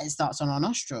 That it starts on our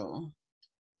nostril.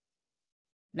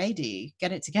 Lady,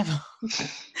 get it together,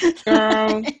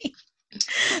 girl.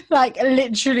 Like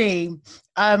literally,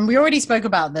 we already spoke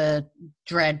about the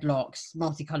dreadlocks,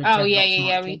 multicolored. Oh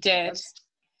yeah, we did.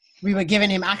 We were giving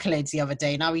him accolades the other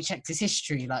day. Now we checked his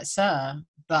history, like, sir,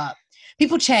 but.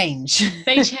 People change.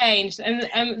 They changed,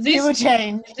 and people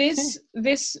change.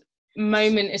 This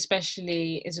moment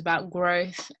especially is about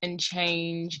growth and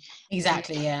change.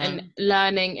 Exactly, and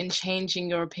learning and changing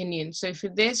your opinion. So for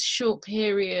this short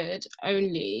period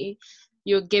only,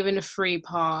 you're given a free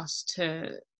pass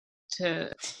to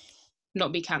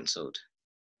not be cancelled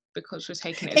because we're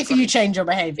taking it. If you change your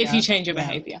behaviour. If you change your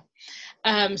behaviour.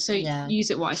 So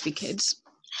use it wisely, kids.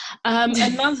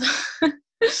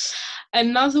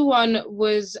 Another one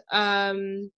was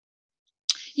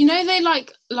you know, they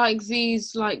like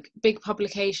these like big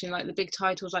publication, like the big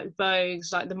titles, like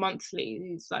Vogue's, like the monthly,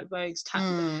 these like Vogue's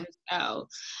L.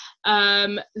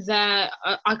 There,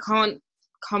 I can't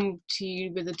come to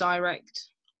you with a direct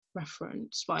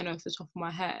reference, but I know off the top of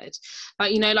my head,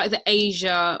 like, you know, like the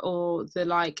Asia or the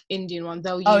like Indian one,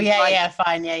 they'll use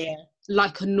fine,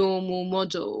 like a normal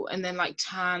model and then like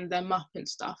tan them up and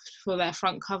stuff for their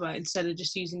front cover instead of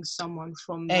just using someone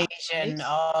from Asian.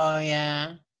 Oh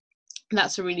yeah,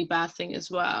 that's a really bad thing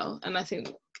as well, and I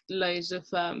think loads of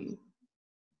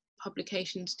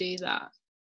publications do that.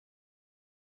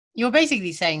 You're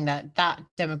basically saying that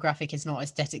demographic is not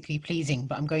aesthetically pleasing,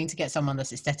 but I'm going to get someone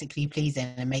that's aesthetically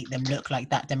pleasing and make them look like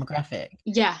that demographic.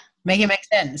 Yeah, make it make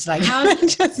sense. Like,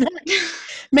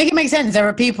 make it make sense. There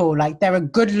are people, like, there are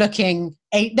good-looking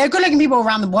people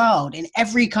around the world in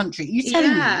every country. You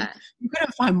telling me you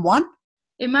couldn't find one?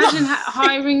 Imagine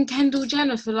hiring Kendall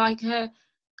Jenner for like a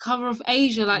cover of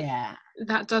Asia. Like,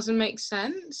 that doesn't make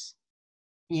sense.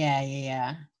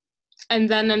 Yeah. And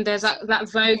then there's that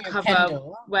Vogue cover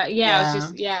Kendall. Where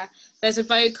there's a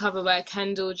Vogue cover where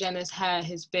Kendall Jenner's hair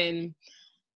has been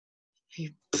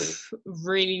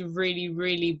really, really,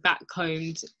 really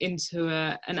backcombed into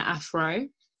an afro,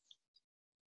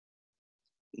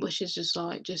 which is just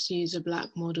like, just use a black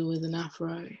model with an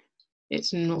afro.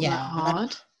 It's not that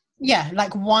hard.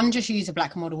 Like, one, just use a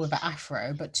black model with an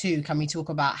afro, but two, can we talk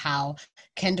about how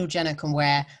Kendall Jenner can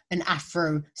wear an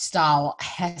afro style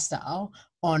hairstyle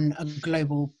on a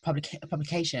global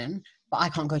publication, but I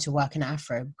can't go to work in an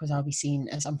afro because I'll be seen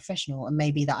as unprofessional, and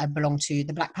maybe that I belong to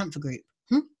the Black Panther group.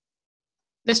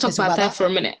 Let's talk about that for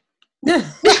a minute. Because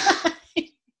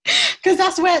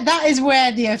that is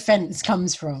where the offense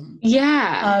comes from.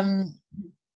 And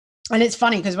it's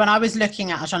funny because when I was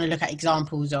trying to look at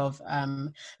examples of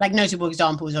like notable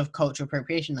examples of cultural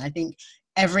appropriation, I think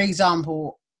every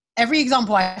example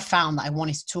I found that I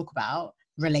wanted to talk about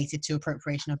related to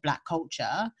appropriation of black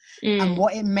culture. And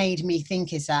what it made me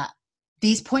think is that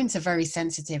these points are very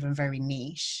sensitive and very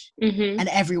niche, and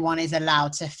everyone is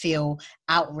allowed to feel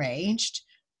outraged.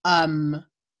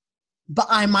 But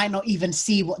I might not even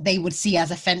see what they would see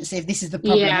as offensive. This is the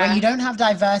problem. When you don't have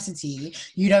diversity,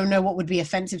 you don't know what would be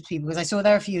offensive to people. Because I saw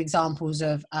there are a few examples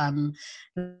of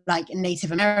like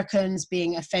Native Americans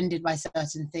being offended by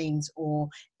certain things, or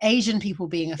Asian people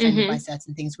being offended by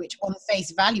certain things, which on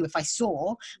face value, if I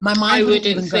saw, my mind wouldn't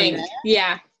even think.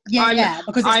 Go there.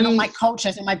 Because it's not my culture,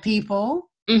 it's not my people.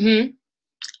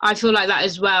 I feel like that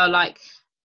as well. Like,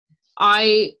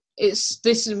 this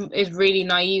is really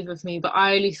naive of me, but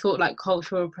I only thought like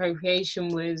cultural appropriation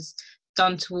was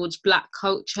done towards black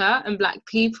culture and black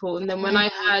people. And then when I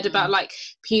heard about like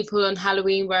people on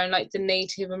Halloween wearing like the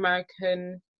Native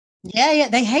American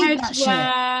they hate that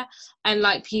shit, and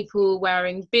like people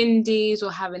wearing bindis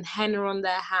or having henna on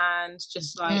their hands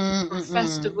just like for a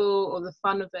festival or the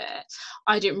fun of it,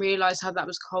 I didn't realize how that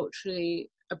was culturally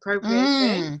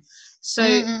appropriating.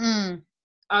 So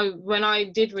when I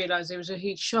did realise, it was a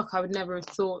huge shock. I would never have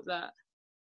thought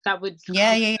that would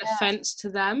cause offence to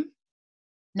them.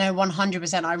 No,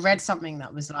 100%. I read something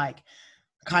that was like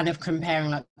kind of comparing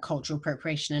like cultural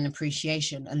appropriation and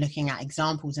appreciation and looking at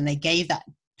examples, and they gave that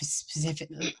specific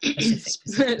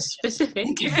specific.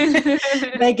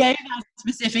 They gave that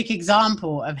specific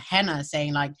example of henna,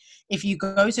 saying like, if you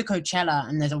go to Coachella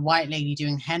and there's a white lady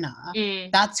doing henna,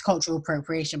 that's cultural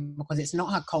appropriation because it's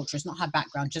not her culture, it's not her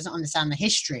background, she doesn't understand the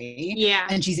history,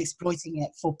 and she's exploiting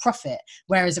it for profit.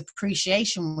 Whereas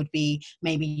appreciation would be,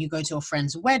 maybe you go to a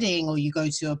friend's wedding or you go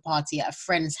to a party at a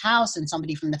friend's house and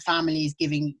somebody from the family is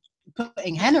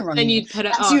putting henna on, then you. You'd put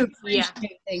it that's on. You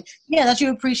appreciating, that's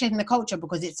you appreciating the culture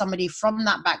because it's somebody from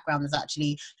that background that's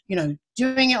actually, you know,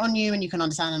 doing it on you, and you can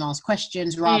understand and ask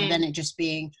questions rather than it just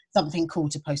being something cool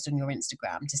to post on your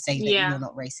Instagram to say that you're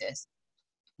not racist.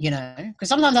 You know, because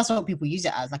sometimes that's what people use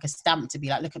it as, like a stamp to be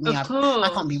like, look at me, I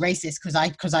can't be racist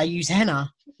because I use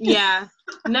henna. Yeah,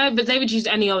 no, but they would use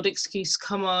any old excuse.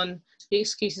 Come on, the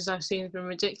excuses I've seen have been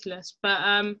ridiculous. But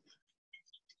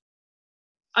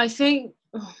I think.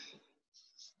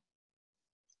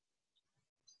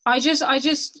 I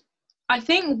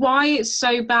think why it's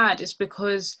so bad is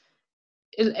because,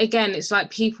 again, it's like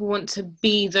people want to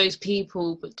be those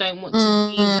people but don't want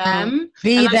to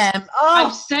be them.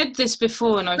 I've said this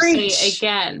before and I'll say it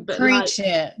again, but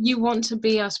you want to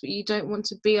be us but you don't want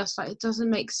to be us. Like, it doesn't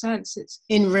make sense. It's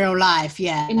in real life.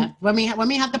 When we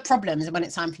have the problems and when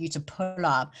it's time for you to pull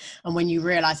up and when you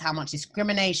realize how much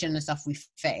discrimination and stuff we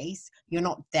face, you're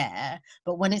not there.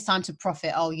 But when it's time to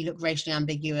profit, oh, you look racially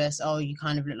ambiguous, oh, you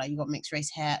kind of look like you got mixed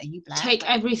race hair, are you black? Take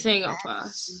everything off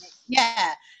us.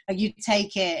 Like, you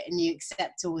take it and you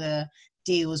accept all the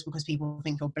deals because people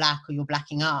think you're black or you're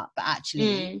blacking up, but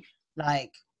actually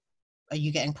like, are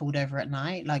you getting pulled over at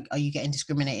night? Like, are you getting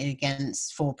discriminated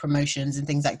against for promotions and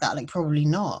things like that? Like, probably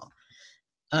not.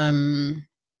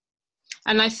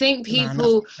 And I think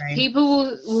people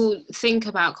will think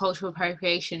about cultural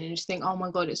appropriation and just think, oh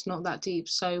my God, it's not that deep.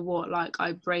 So what? Like,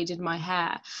 I braided my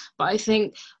hair. But I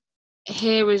think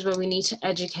here is where we need to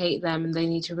educate them, and they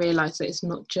need to realize that it's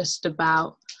not just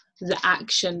about the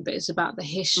action, but it's about the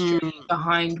history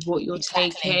behind what you're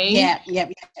taking.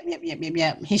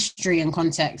 History and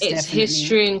context. It's definitely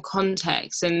history and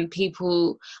context, and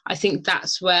people, I think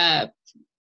that's where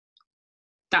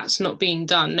that's not being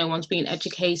done. No one's being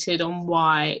educated on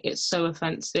why it's so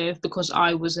offensive, because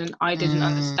I didn't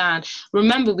understand.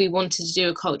 Remember, we wanted to do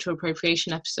a cultural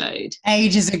appropriation episode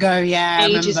ages ago,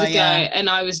 and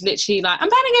I was literally like, I'm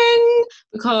panicking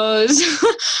because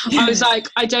I was like,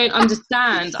 I don't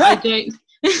understand. I don't.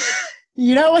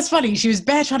 You know what's funny? She was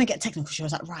bare trying to get technical. She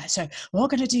was like, right, so what we're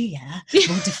going to do,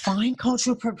 we'll define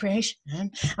cultural appropriation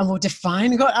and we'll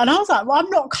define... And I was like, well, I'm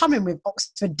not coming with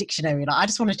Oxford Dictionary. Like, I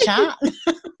just want to chat.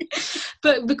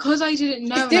 But because I didn't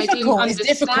know and I didn't understand.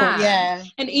 It's difficult, yeah.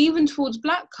 And even towards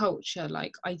black culture,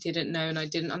 like, I didn't know and I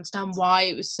didn't understand why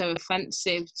it was so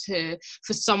offensive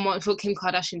for Kim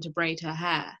Kardashian to braid her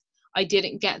hair. I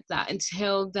didn't get that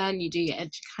until then. You do your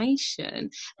education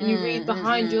and you read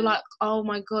behind, you're like, oh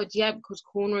my God, yeah, because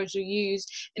cornrows were used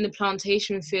in the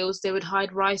plantation fields. They would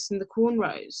hide rice in the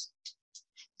cornrows.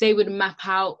 They would map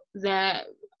out their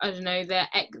running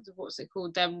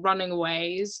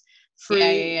aways through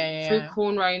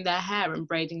cornrowing their hair and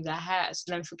braiding their hair.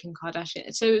 So then for Kim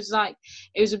Kardashian, so it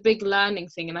was a big learning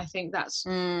thing, and I think that's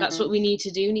what we need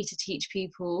to do. We need to teach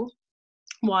people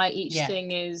why each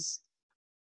thing is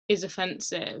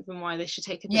offensive and why they should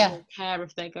take a bit more care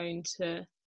if they're going to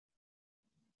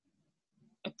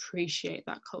appreciate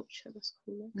that culture. Let's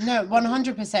call it. No,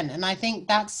 100%. And I think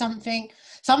that's something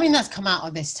that's come out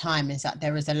of this time, is that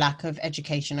there is a lack of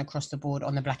education across the board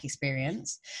on the Black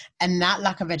experience, and that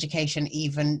lack of education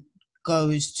even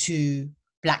goes to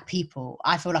Black people.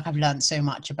 I feel like I've learned so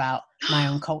much about my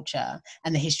own culture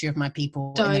and the history of my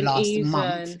people in the last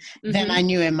month than I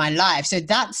knew in my life. So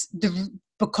that's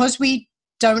because we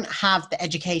don't have the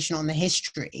education on the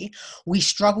history, we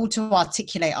struggle to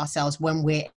articulate ourselves when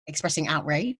we're expressing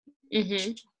outrage.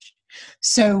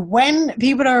 So when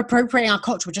people are appropriating our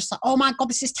culture, we're just like, oh my God,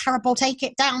 this is terrible, take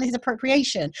it down, this is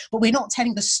appropriation. But we're not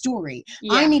telling the story.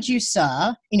 I need you,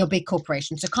 sir, in your big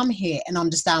corporation, to come here and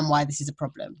understand why this is a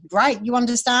problem, right? You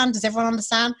understand? Does everyone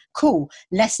understand? Cool,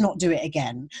 let's not do it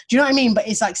again. Do you know what I mean? But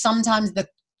it's like sometimes the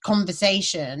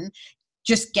conversation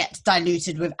just gets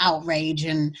diluted with outrage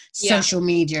and social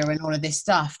media and all of this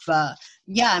stuff. But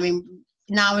I mean,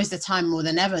 now is the time more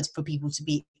than ever for people to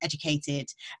be educated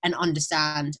and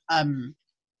understand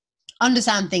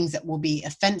things that will be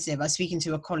offensive. I was speaking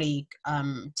to a colleague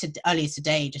earlier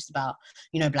today just about,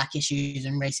 Black issues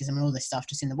and racism and all this stuff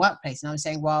just in the workplace. And I was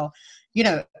saying, well,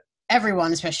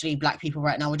 everyone, especially Black people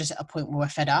right now, we're just at a point where we're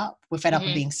fed up. We're fed up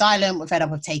of being silent. We're fed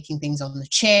up of taking things on the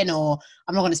chin, or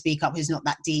I'm not going to speak up. It's not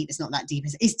that deep. It's not that deep.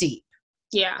 It's deep.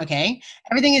 Yeah. Okay.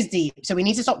 Everything is deep. So we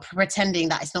need to stop pretending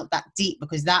that it's not that deep,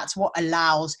 because that's what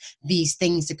allows these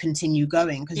things to continue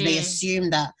going, because they assume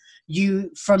that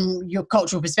from your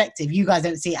cultural perspective, you guys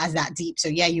don't see it as that deep. So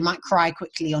yeah, you might cry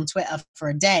quickly on Twitter for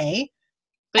a day,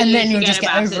 but and then you'll just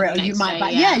get over it, or you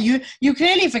might you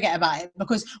clearly forget about it,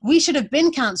 because we should have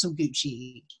been cancelled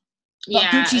Gucci. But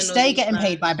Gucci stay getting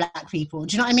paid by Black people.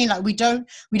 Do you know what I mean? Like we don't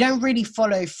really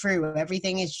follow through.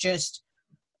 Everything is just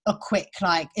a quick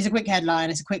headline,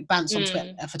 it's a quick bounce on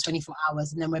Twitter for 24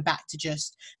 hours, and then we're back to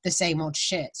just the same old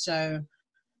shit. So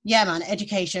yeah, man,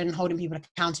 education, holding people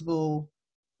accountable,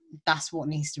 that's what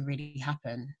needs to really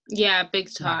happen. Yeah,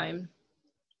 big time.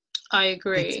 I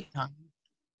agree.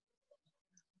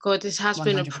 God, this has 100%.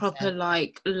 Been a proper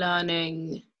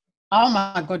learning. Oh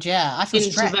my God, yeah. I feel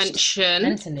intervention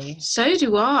mentally. So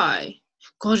do I.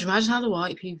 God, imagine how the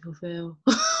white people feel.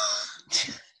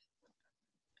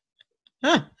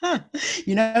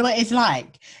 You know what it's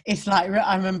like? It's like,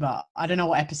 I remember, I don't know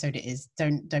what episode it is.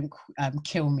 Don't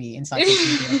kill me inside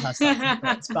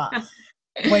secrets. But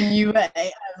when you were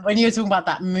talking about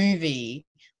that movie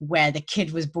where the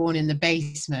kid was born in the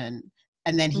basement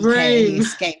and then he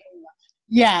escaped.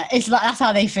 Yeah, it's like that's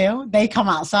how they feel. They come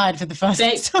outside for the first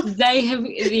time. They have,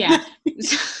 yeah.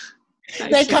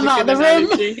 They come out the room.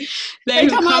 They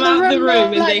come out the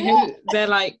room and they're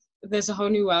like, there's a whole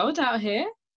new world out here.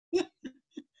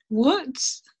 What?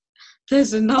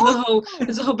 There's a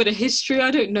whole bit of history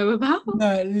I don't know about.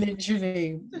 No,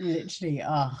 literally.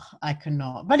 Oh, I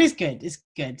cannot. But it's good. It's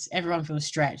good. Everyone feels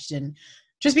stretched, and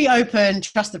just be open.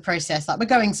 Trust the process. Like we're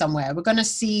going somewhere. We're gonna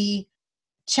see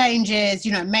changes.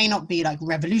 You know, it may not be like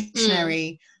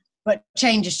revolutionary, but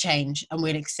change is change, and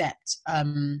we'll accept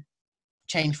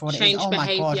change for what it is. Oh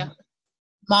behavior. My God.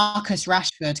 Marcus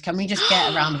Rashford, can we just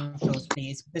get a round of applause,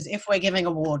 please? Because if we're giving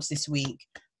awards this week,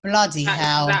 bloody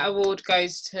hell. That award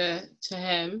goes to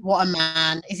him. What a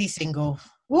man. Is he single?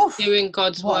 Oof. Doing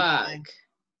God's work.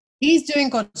 He's doing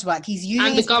God's work. He's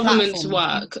using the government's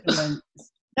work.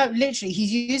 No, literally,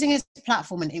 he's using his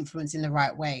platform and influence in the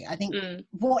right way. I think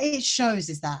what it shows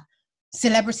is that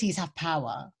celebrities have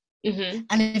power. Mm-hmm.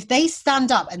 And if they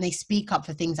stand up and they speak up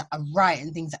for things that are right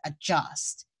and things that are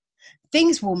just,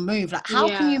 things will move. Like, how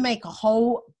can you make a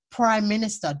whole prime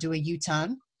minister do a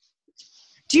U-turn?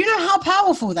 Do you know how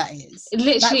powerful that is?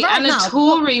 Literally, like a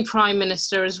Tory prime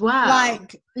minister as well.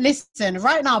 Like, listen,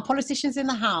 right now, politicians in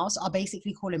the House are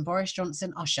basically calling Boris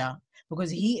Johnson Usher because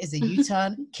he is a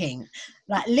U-turn king.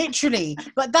 Like, literally.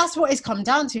 But that's what it's come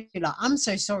down to. Like, I'm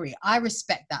so sorry. I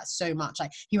respect that so much.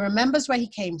 Like, he remembers where he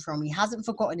came from. He hasn't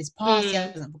forgotten his past. He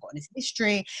hasn't forgotten his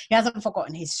history. He hasn't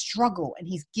forgotten his struggle. And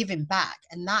he's giving back.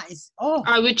 And that is,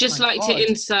 I would just like to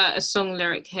insert a song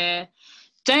lyric here.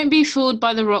 Don't be fooled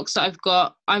by the rocks that I've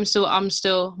got. I'm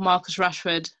still Marcus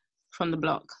Rashford from the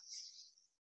block.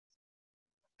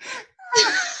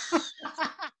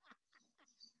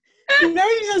 You know,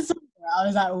 I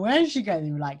was like, where's she going?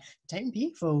 They were like, don't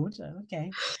be fooled.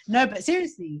 Okay. No, but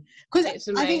seriously, because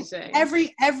I think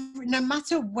every no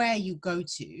matter where you go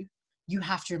to, you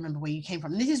have to remember where you came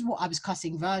from. And this is what I was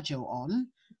cussing Virgil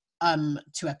on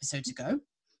 2 episodes ago.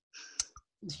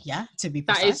 Yeah, to be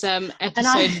precise. That is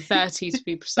episode 30 to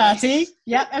be precise. 30?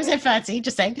 Yep, episode 30,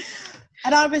 just saying.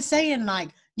 And I was saying, like,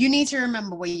 you need to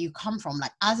remember where you come from.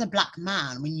 Like, as a black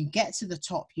man, when you get to the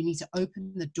top, you need to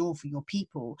open the door for your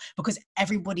people because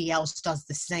everybody else does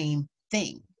the same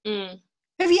thing.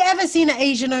 Have you ever seen an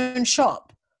Asian-owned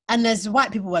shop and there's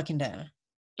white people working there?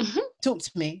 Mm-hmm. Talk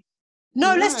to me.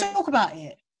 No, let's talk about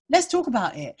it. Let's talk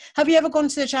about it. Have you ever gone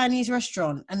to a Chinese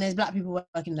restaurant and there's black people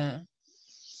working there?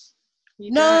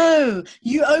 No,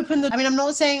 you open the... I mean, I'm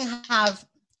not saying have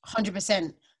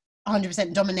 100%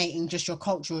 dominating just your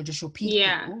culture or just your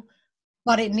people,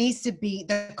 but it needs to be,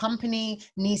 the company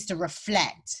needs to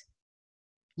reflect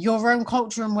your own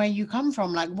culture and where you come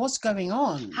from. Like, what's going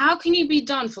on? How can you be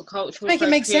done for cultural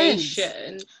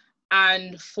appropriation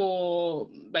and for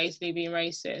basically being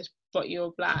racist, but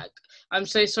you're black? I'm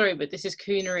so sorry, but this is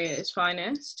coonery at its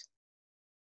finest.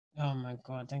 Oh my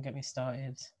God, don't get me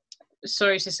started.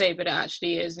 Sorry to say, but it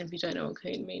actually is. And if you don't know what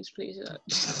coon means, please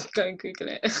go and Google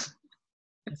it.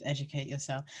 Let's educate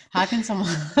yourself. How can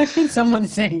someone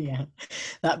say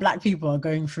that black people are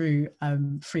going through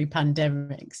 3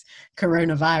 pandemics,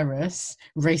 coronavirus,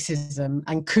 racism,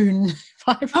 and coon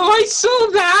virus? Oh, I saw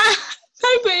that. No,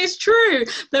 but it's true.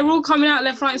 They're all coming out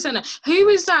left, right, and centre. Who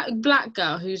is that black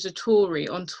girl who's a Tory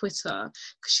on Twitter?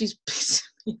 Because she's pissing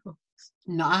me off.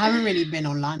 No, I haven't really been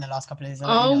online the last couple of days.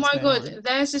 Oh my God,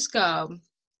 there's this girl.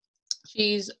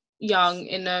 She's young,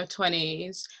 in her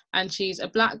 20s, and she's a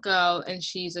black girl, and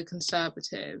she's a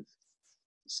conservative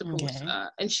supporter.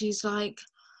 And she's like,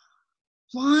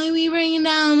 why are we bringing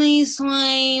down these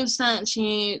slave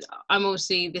statues? I'm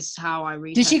obviously, this is how I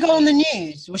read. Did she go on the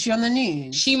news? Was she on the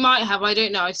news? She might have, I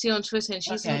don't know. I've seen on Twitter, and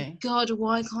she's like, God,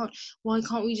 why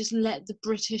can't we just let the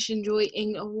British enjoy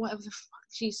England, or whatever the fuck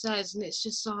she says? And it's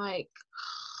just like,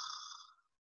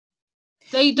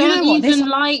 they don't even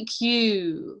like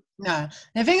you. No,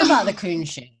 the thing about the coon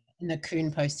shit and the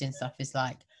coon posting stuff is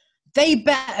like, they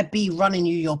better be running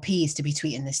you your peas to be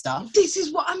tweeting this stuff. This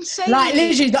is what I'm saying. Like,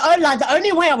 literally, the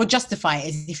only way I would justify it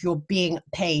is if you're being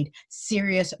paid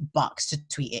serious bucks to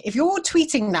tweet it. If you're all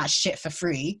tweeting that shit for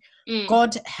free,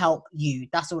 God help you.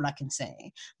 That's all I can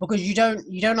say. Because you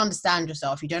don't understand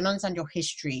yourself. You don't understand your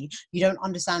history. You don't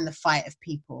understand the fight of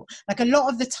people. Like, a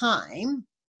lot of the time,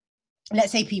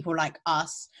 let's say people like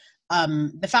us,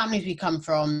 the families we come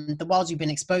from, the worlds we've been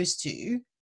exposed to,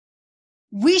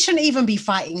 we shouldn't even be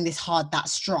fighting this hard, that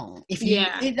strong.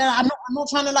 I'm not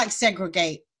trying to like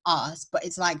segregate us, but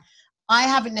it's like, I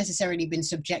haven't necessarily been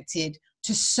subjected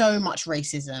to so much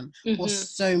racism or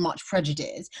so much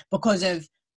prejudice because of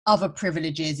other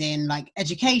privileges in like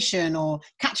education or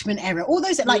catchment area, all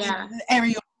those like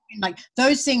area, like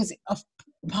those things are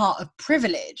part of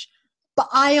privilege. But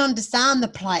I understand the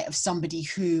plight of somebody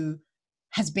who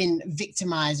has been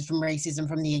victimized from racism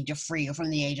from the age of 3 or from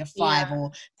the age of 5,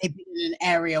 or they've been in an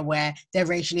area where they're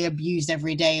racially abused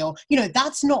every day, or, you know,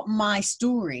 that's not my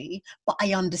story, but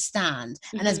I understand.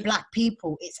 And as Black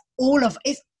people, it's all of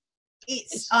it.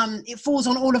 It falls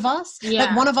on all of us.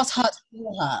 Like, one of us hurts, we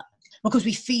all hurt because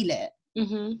we feel it.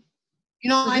 You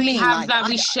know what I mean? We have like,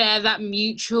 we share that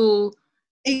mutual.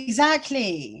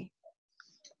 Exactly.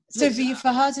 So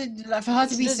for her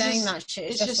to be saying that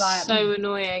shit, it's just like so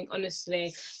annoying.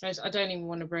 Honestly, I don't even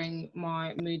want to bring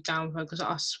my mood down with her because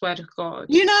I swear to God,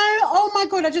 you know. Oh my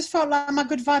God, I just felt like my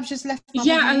good vibes just left.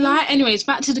 And like, anyways,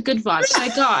 back to the good vibes. So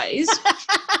guys,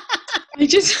 I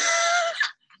just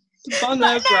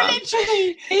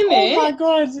literally. Oh my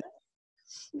God.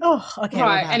 Oh, okay.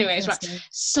 Right. Anyways, right.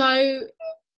 So,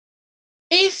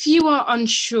 if you are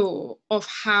unsure of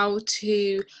how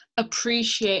to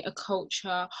appreciate a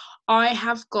culture, I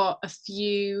have got a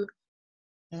few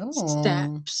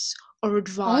steps or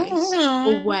advice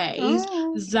or ways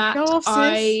that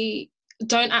I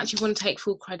don't actually want to take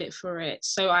full credit for it.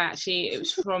 So it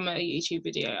was from a YouTube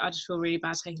video. I just feel really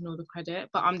bad taking all the credit,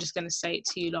 but I'm just going to say it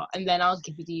to you lot, and then I'll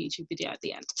give you the YouTube video at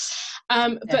the end.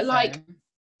 But like,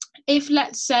 if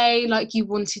let's say like you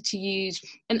wanted to use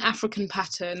an African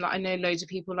pattern, like I know loads of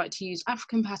people like to use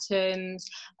African patterns,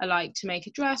 like to make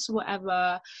a dress or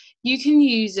whatever, you can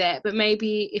use it. But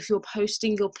maybe if you're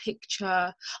posting your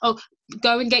picture,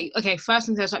 first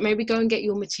thing first, like maybe go and get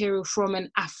your material from an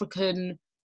African,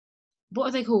 what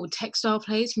are they called? Textile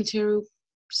place, material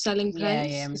selling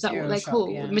place? Is that what they're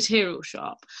called? Yeah. Material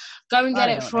shop. Go and get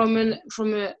it from an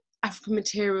African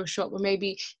material shop, or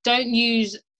maybe don't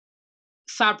use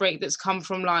fabric that's come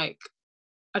from like,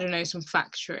 I don't know, some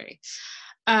factory.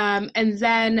 And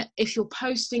then if you're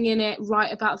posting in it,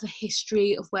 write about the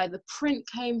history of where the print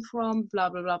came from, blah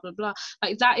blah blah blah blah.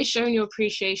 Like, that is showing your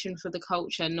appreciation for the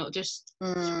culture, not just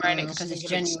wearing it because it's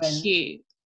genuine. Cute.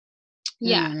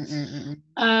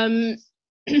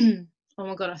 Oh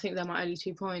my God, I think they're my only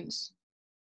 2 points.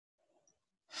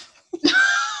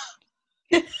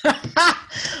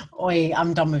 Oi,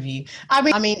 I'm done with you.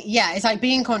 I mean, yeah, it's like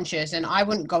being conscious, and I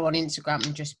wouldn't go on Instagram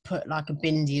and just put like a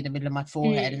bindi in the middle of my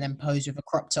forehead and then pose with a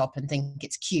crop top and think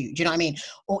it's cute. Do you know what I mean?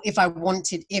 Or if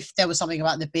there was something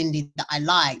about the bindi that I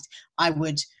liked, I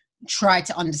would try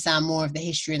to understand more of the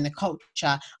history and the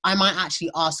culture. I might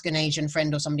actually ask an Asian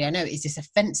friend or somebody I know, is this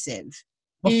offensive?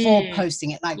 Before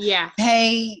posting it. Like,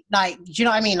 pay, like, do you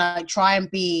know what I mean? Like, try and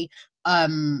be,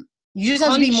 you just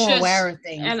have to be more aware of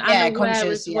things. And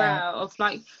aware as well of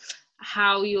like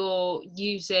how you're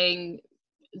using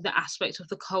the aspect of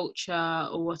the culture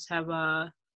or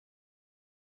whatever,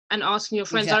 and asking your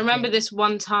friends. Exactly. I remember this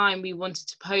one time we wanted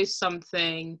to post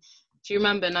something. Do you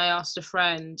remember? And I asked a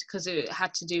friend because it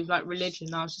had to do with like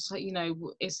religion. I was just like, you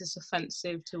know, is this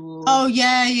offensive towards? Oh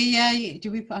yeah. I think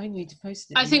we need to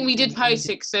post it. I think we did post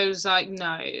it because it was like,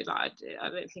 no, like I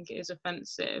don't think it is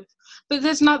offensive. But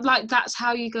there's not like, that's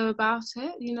how you go about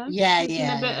it, you know? Taking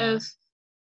a bit of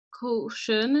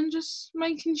caution and just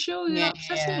making sure you're not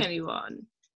upsetting anyone.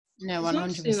 No,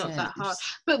 100%. It's not that hard.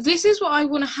 But this is what I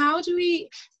want. How do we?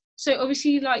 So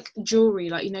obviously, like jewelry,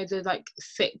 like, you know, the like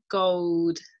thick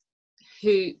gold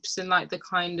hoops and like the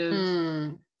kind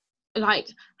of like,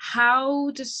 how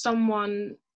does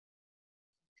someone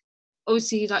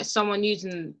obviously, like, someone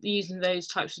using those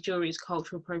types of jewelry is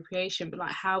cultural appropriation, but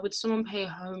like, how would someone pay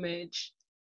homage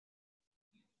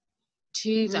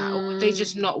to that, or would they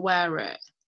just not wear it?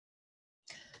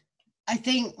 I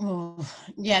think,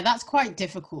 yeah, that's quite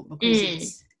difficult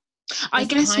because I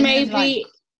guess maybe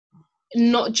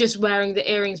not just wearing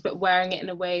the earrings, but wearing it in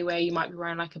a way where you might be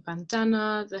wearing like a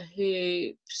bandana, the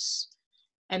hoops,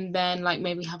 and then like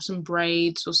maybe have some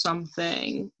braids or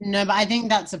something. No, but I think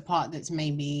that's a part that's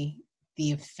maybe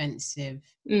the offensive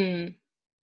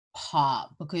part,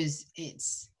 because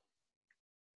it's,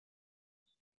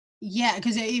 yeah,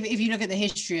 because if you look at the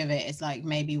history of it, it's like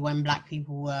maybe when Black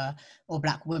people were, or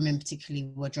Black women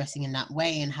particularly, were dressing in that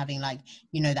way and having like,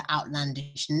 you know, the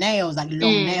outlandish nails, like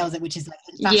long nails, which is like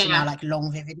in fashion now, like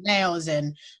long vivid nails,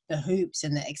 and the hoops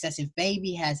and the excessive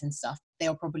baby hairs and stuff. They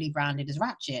were probably branded as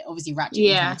ratchet. Obviously ratchet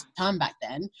was not a term back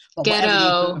then, but ghetto, whatever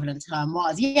the equivalent term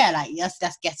was, like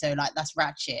that's ghetto, like that's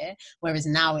ratchet. Whereas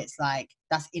now it's like,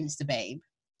 that's Insta babe.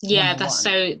 Yeah, that's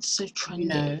so trendy. You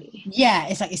know, yeah,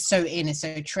 it's like, it's so in, it's so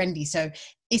trendy. So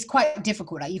it's quite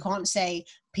difficult. Like, you can't say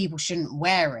people shouldn't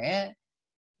wear it,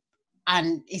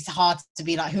 and it's hard to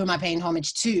be like, who am I paying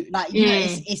homage to? Like, you know,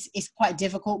 it's quite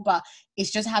difficult, but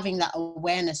it's just having that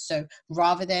awareness. So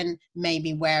rather than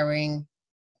maybe wearing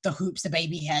the hoops, the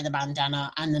baby hair, the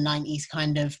bandana, and the 90s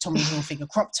kind of Tommy Hilfiger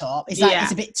crop top, it's like,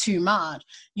 it's a bit too much.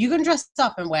 You can dress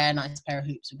up and wear a nice pair of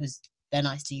hoops because they're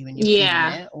nice to you and you're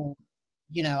feeling it, or,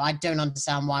 you know, I don't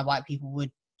understand why white people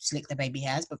would slick their baby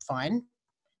hairs, but fine.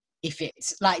 If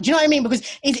it's like, do you know what I mean?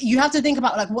 Because you have to think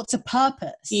about like, what's the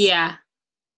purpose? Yeah.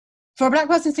 For a Black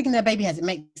person sticking their baby hairs, it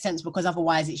makes sense, because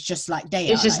otherwise it's just like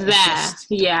it's just like,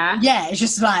 there. Yeah, it's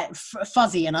just like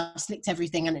fuzzy, and I've slicked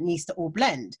everything and it needs to all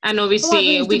blend. And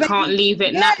obviously we can't leave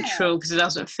it natural because it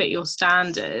doesn't fit your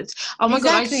standards. Oh my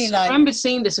God, I remember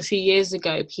seeing this a few years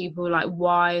ago. People like,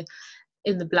 why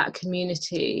in the Black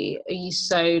community are you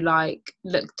so like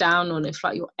looked down on if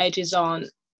like your edges aren't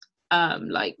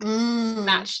like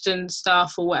snatched and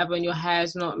stuff or whatever, and your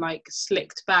hair's not like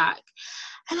slicked back?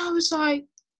 And I was like,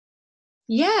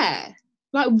 yeah,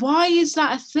 like, why is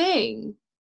that a thing?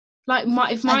 Like,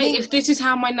 if this is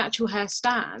how my natural hair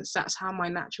stands, that's how my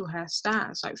natural hair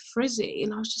stands, like frizzy.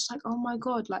 And I was just like, oh my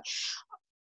God, like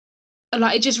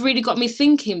it just really got me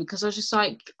thinking, because I was just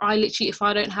like, I literally, if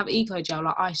I don't have Eco Gel,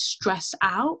 like, I stress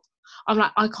out. I'm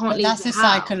like, I can't leave the house.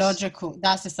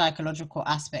 That's the psychological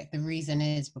aspect. The reason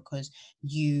is because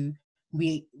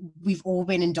we've all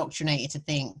been indoctrinated to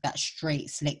think that straight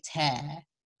slicked hair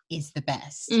is the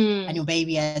best, and your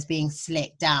baby hairs being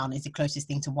slicked down is the closest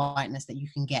thing to whiteness that you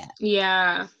can get.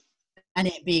 Yeah. And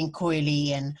it being coily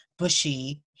and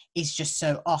bushy is just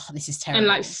so, this is terrible. And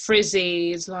like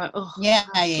frizzy is like,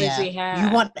 frizzy hair.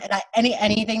 You want like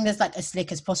anything that's like as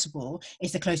slick as possible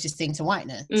is the closest thing to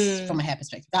whiteness from a hair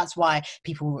perspective. That's why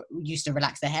people used to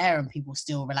relax their hair, and people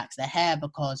still relax their hair,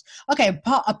 because a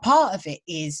part of it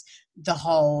is the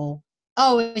whole,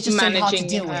 it's just so hard to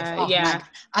deal with.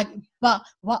 But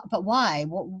why?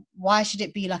 Why should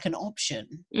it be like an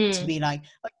option to be like,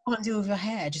 you can't deal with your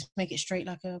hair, just make it straight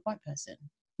like a white person?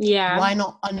 Yeah. Why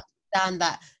not understand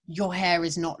that your hair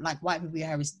is not like white people? Your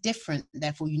hair is different,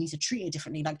 therefore you need to treat it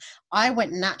differently. Like, I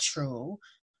went natural.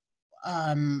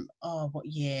 What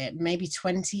year? Maybe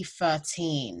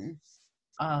 2013.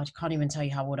 I can't even tell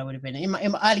you how old I would have been. In my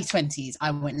early 20s, I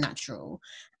went natural,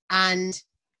 and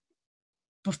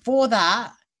before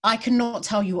that, I cannot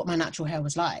tell you what my natural hair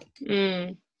was like.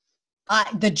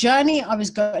 The journey I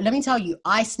was going, let me tell you,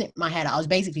 I snipped my hair. I was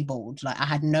basically bald. Like, I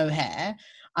had no hair.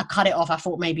 I cut it off. I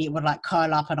thought maybe it would like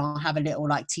curl up and I'll have a little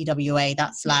like TWA,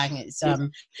 that slang. It's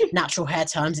natural hair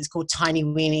terms. It's called tiny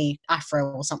weenie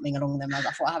afro or something along them lines.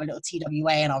 I thought I'll have a little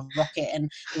TWA and I'll rock it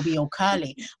and it'll be all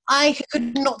curly. I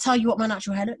could not tell you what my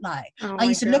natural hair looked like. I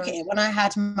used to look at it when I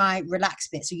had my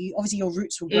relaxed bit. So obviously your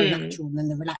roots will grow natural, and then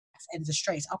the relaxed ends are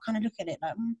straight. So I'll kind of look at it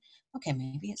like, okay,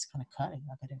 maybe it's kind of curly.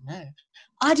 Like, I don't know.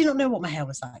 I did not know what my hair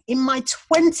was like. In my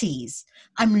 20s,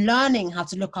 I'm learning how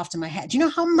to look after my hair. Do you know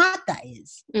how mad that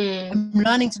is? I'm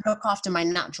learning to look after my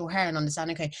natural hair and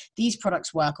understand, okay, these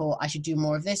products work, or I should do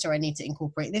more of this, or I need to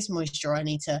incorporate this moisture, or I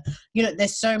need to,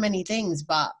 there's so many things,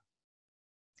 but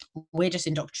we're just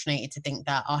indoctrinated to think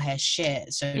that our hair's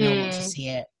shit, so no one wants to see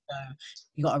it. So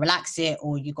you got to relax it,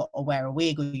 or you got to wear a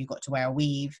wig, or you got to wear a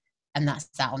weave, and that's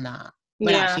that on that.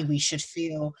 But actually we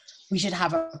should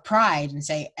have a pride and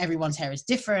say everyone's hair is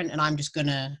different, and I'm just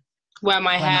gonna wear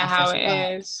my hair how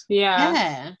it is.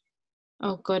 Yeah.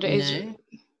 Oh God, it is.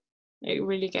 It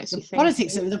really gets you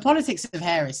thinking. The politics of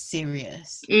hair is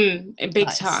serious. Big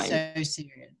time. So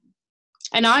serious.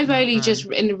 And I've only just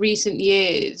in recent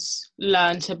years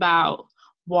learned about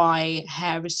why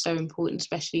hair is so important,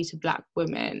 especially to Black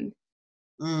women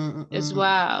as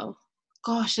well.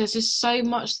 Gosh, there's just so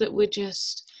much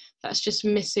that's just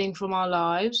missing from our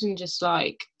lives and just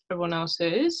like everyone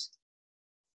else's.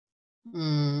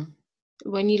 When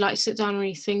you like sit down and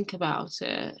really think about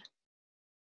it,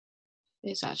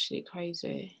 it's actually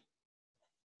crazy.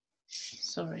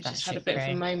 Sorry, just had a bit of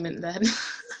a moment then.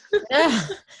 Yeah.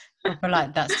 I feel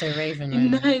like that's so Raven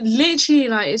moment. No, literally,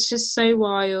 like, it's just so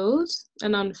wild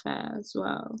and unfair as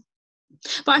well.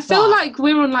 But I feel like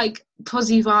we're on like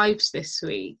posy vibes this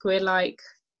week. We're like,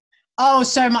 oh,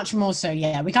 so much more so.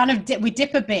 Yeah, we kind of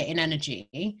dip a bit in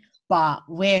energy, but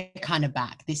we're kind of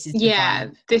back. This is the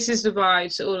vibe. This is the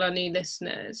vibe to all our new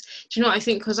listeners. Do you know what I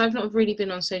think? Because I've not really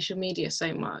been on social media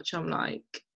so much. I'm like,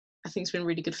 I think it's been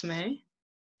really good for me.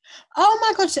 Oh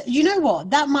my god! So, you know what?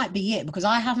 That might be it, because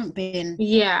I haven't been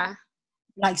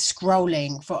like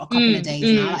scrolling for a couple of days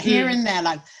now, like here and there,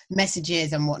 like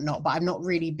messages and whatnot. But I've not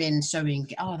really been showing.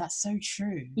 Oh, that's so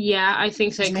true. Yeah, I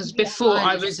think so, because before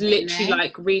I was literally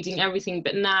like reading everything,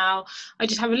 but now I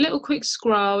just have a little quick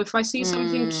scroll. If I see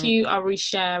something cute, I'll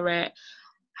reshare it.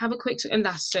 Have a quick, and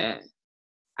that's it.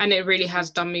 And it really has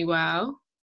done me well.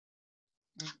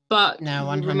 But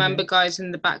remember, guys,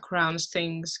 in the background,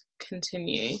 things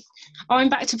continue. Oh, I'm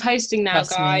back to posting now,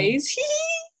 guys.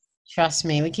 Trust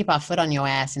me, we keep our foot on your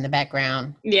ass in the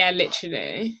background. Yeah,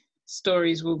 literally.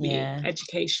 Stories will be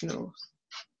educational.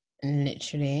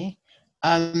 Literally.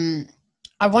 I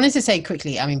wanted to say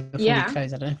quickly, I mean, before we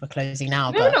close, I don't know if we're closing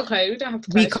now. No, we're not closed. We don't have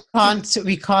to close.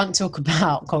 We can't talk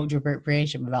about cultural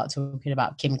appropriation without talking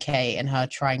about Kim K and her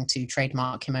trying to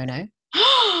trademark kimono.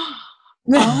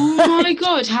 Oh my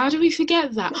god, how do we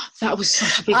forget that? That was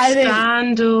such a big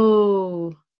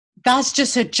scandal. That's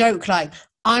just a joke. Like,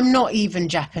 I'm not even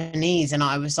Japanese, and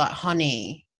I was like,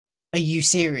 honey, are you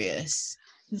serious?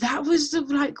 That was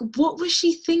like, what was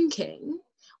she thinking?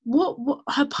 What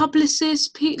her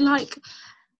publicist, like,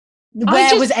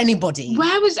 where was anybody?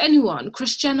 Where was anyone?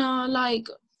 Kris Jenner, like,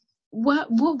 what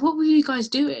were you guys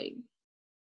doing?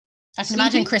 I can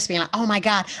imagine Kris being like, oh my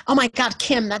God,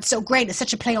 Kim, that's so great. It's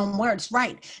such a play on words,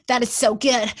 right? That is so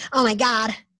good. Oh my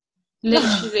God.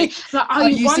 Literally. Like,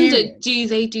 I wondered, do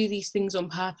they do these things on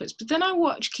purpose? But then I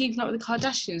watch Keeping Up with the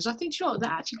Kardashians. I think, you know what, they're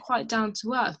actually quite down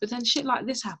to earth. But then shit like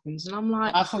this happens, and I'm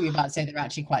like, I thought you were about to say they're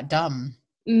actually quite dumb.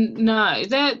 No,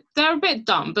 they're a bit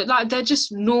dumb, but like they're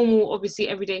just normal, obviously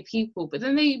everyday people. But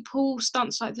then they pull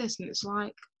stunts like this, and it's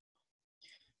like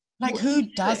who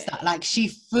does that? Like, she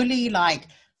fully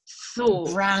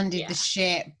branded the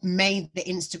shit, made the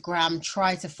Instagram,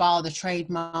 tried to file the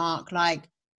trademark. Like,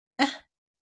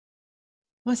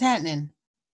 what's happening?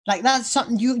 Like, that's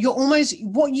something you're almost,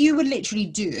 what you would literally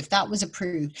do if that was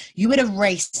approved, you would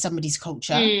erase somebody's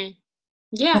culture.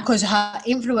 Yeah. Because her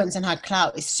influence and her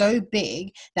clout is so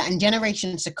big that in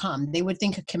generations to come, they would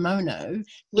think a kimono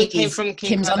came from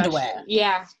Kim's underwear.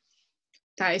 Yeah.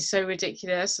 That is so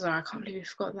ridiculous. Oh, I can't believe we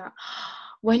forgot that.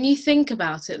 When you think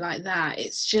about it like that,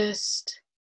 it's just...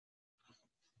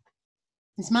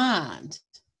 It's mad.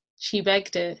 She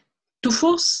begged it. To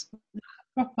force.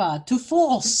 Proper. To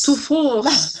force. To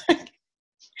force.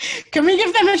 Can we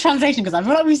give them a translation? Because I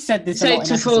feel like we said this a lot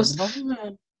to force.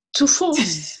 To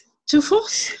force. To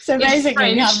force. So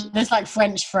basically, we have this like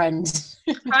French friend.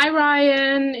 Hi,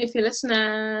 Ryan, if you're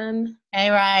listening.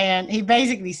 Hey, Ryan. He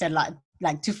basically said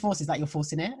like to force is like you're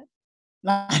forcing it.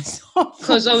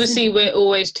 Because obviously we're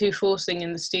always two forcing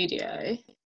in the studio.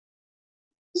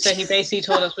 So he basically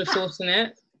told us we're forcing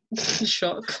it.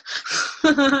 Shock.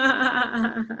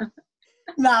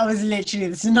 That was literally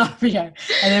the scenario.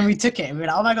 And then we took it and we were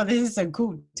like, oh my God, this is so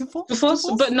cool. To force?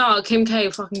 But no, Kim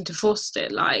K fucking to forced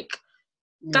it. Like,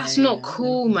 that's not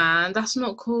cool, man. That's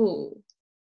not cool.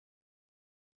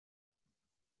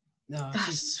 No,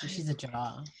 she's a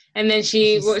jar. And then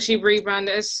she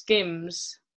rebranded as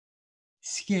Skims.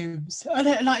 Skims. I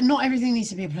don't, like, not everything needs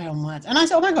to be a play on words. And I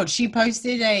said, oh my God, she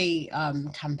posted a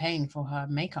campaign for her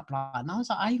makeup line. And I was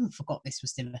like, I even forgot this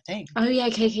was still a thing. Oh yeah,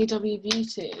 KKW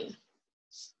Beauty.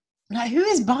 Like, who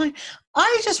is buying?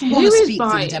 I just want to speak to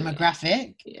the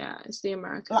demographic. Yeah, it's the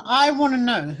American. Like, I want to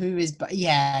know who is. But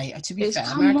yeah, to be fair,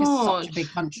 America's such a big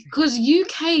country. Because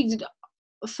UK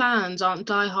fans aren't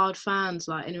diehard fans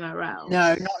like anywhere else.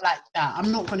 No, not like that.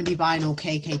 I'm not going to be buying all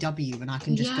KKW when I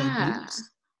can just go Boots.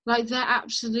 Like, they're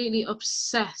absolutely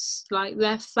obsessed. Like,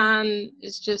 their fan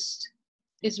is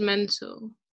mental.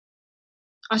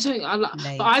 But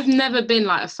I've never been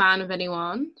like a fan of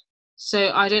anyone.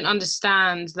 So I don't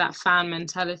understand that fan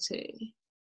mentality.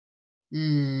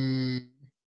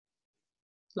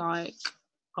 Like,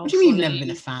 What do you mean you've never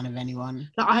been a fan of anyone?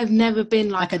 Like, I've never been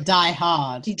like a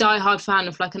die-hard fan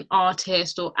of like an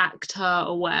artist or actor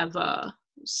or whatever.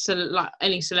 So like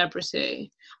any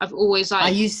celebrity. I've always like, I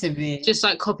used to be just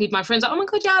like copied my friends. Like, oh my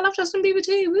god, yeah, I love Justin Bieber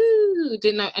too. Woo!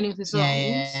 Didn't know any of his songs.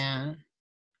 Yeah.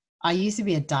 I used to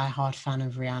be a die-hard fan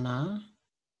of Rihanna.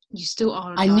 You still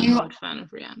are a die-hard fan of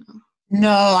Rihanna. No,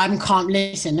 I can't.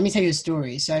 Listen, let me tell you a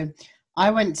story. So I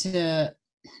went to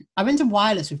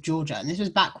Wireless with Georgia, and this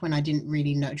was back when I didn't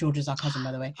really know. Georgia's our cousin,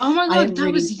 by the way. Oh my god,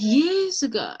 that was years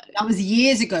ago. That was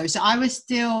years ago. So I was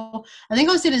still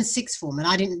in sixth form, and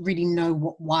I didn't really know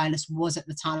what Wireless was at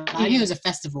the time. I knew it was a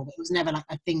festival, but it was never like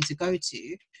a thing to go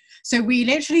to. So we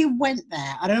literally went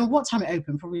there. I don't know what time it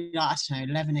opened, probably like, I don't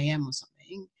know, 11 a.m. or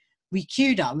something. We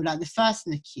queued up. We were like the first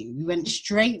in the queue. We went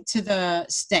straight to the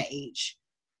stage.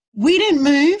 We didn't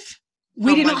move.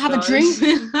 We did not have a drink. We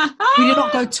did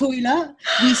not go toilet.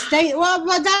 We stayed. Well,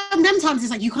 them times it's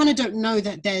like you kind of don't know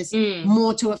that there's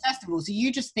more to a festival, so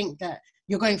you just think that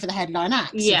you're going for the headline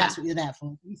act. So that's what you're there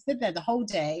for. We stood there the whole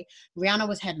day. Rihanna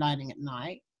was headlining at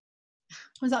night. I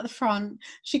was at the front.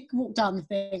 She walked down the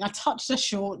thing. I touched her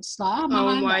shorts. Like,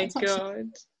 oh my god!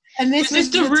 And this was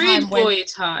the Rude Boy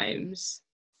times.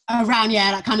 Around the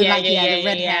red hair,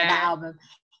 that album.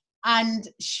 And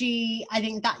I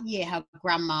think that year her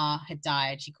grandma had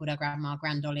died. She called her grandma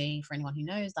Grand Dolly, for anyone who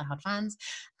knows, Die Hard fans.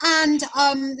 And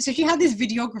so she had this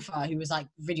videographer who was like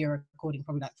video recording,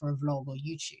 probably like for a vlog or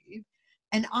YouTube.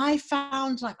 And I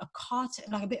found like a carton,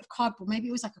 like a bit of cardboard. Maybe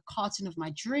it was like a carton of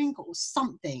my drink or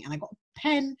something. And I got a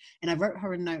pen and I wrote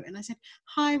her a note and I said,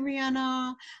 "Hi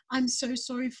Rihanna, I'm so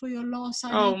sorry for your loss.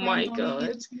 I know my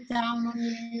god, down on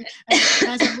you.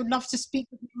 And I would love to speak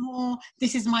with you more.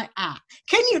 This is my app.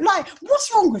 Can you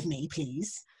what's wrong with me,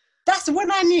 please?" That's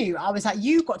when I knew. I was like,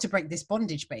 you got to break this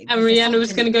bondage, babe. And Rihanna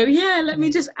was going to go, yeah, let me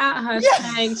just at her.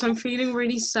 Thanks. I'm feeling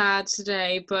really sad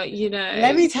today, but you know.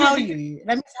 Let me tell you,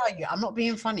 I'm not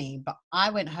being funny, but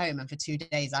I went home and for 2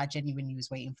 days, I genuinely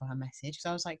was waiting for her message. Because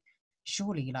I was like,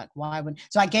 surely, like, why wouldn't...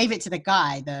 So I gave it to the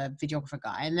guy, the videographer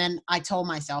guy. And then I told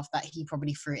myself that he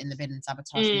probably threw it in the bin and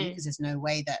sabotaged me because there's no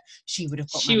way that she would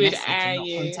have got my message and not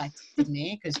contacted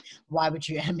me. Because why would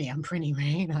you air me? I'm Prinny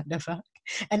Ray, like the fuck.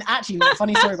 And actually,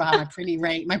 funny story about how my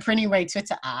Prinny Ray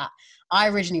Twitter I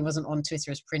originally wasn't on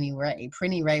Twitter as Prinny Ray.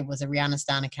 Prinny Ray was a Rihanna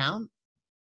stan account.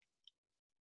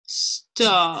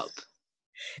 Stop.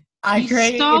 I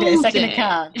created a second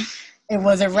account. It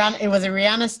was a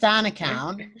Rihanna stan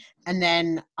account, and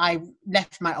then I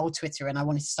left my old Twitter and I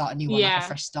wanted to start a new one, like a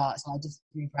fresh start. So I just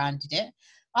rebranded it.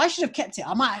 I should have kept it.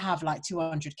 I might have like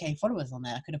 200k followers on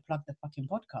there. I could have plugged the fucking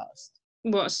podcast.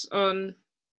 What's on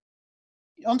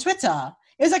Twitter?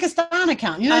 It was like a stan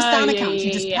account. You know, stan accounts.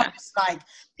 You just post like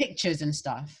pictures and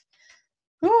stuff.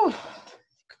 Ooh,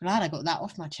 glad I got that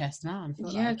off my chest now.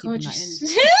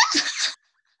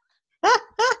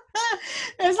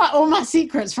 It's like all my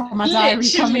secrets from my diary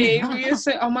coming out.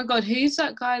 Oh my god, who's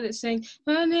that guy that's saying,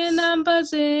 "Running, I'm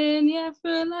buzzing, yeah,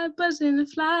 feel like buzzing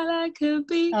and fly like a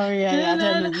bee." Oh yeah, I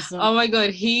don't know the song. Oh my god,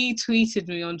 he tweeted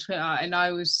me on Twitter and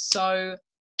I was so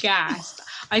gassed.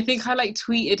 I think I like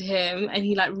tweeted him and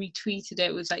he like retweeted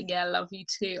it. Was like, "Yeah, I love you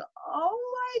too." Oh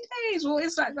my days, what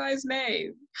is that guy's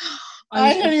name?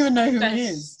 I don't even know who he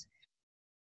is.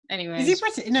 Anyway, is he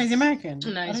British? No, he's American.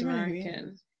 No, he's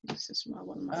American. This is one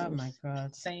of my. Oh my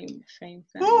god! Fame.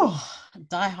 Oh,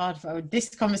 Die Hard.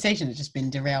 This conversation has just been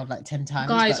derailed like 10 times.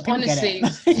 Guys, honestly,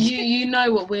 you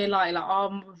know what we're like. Like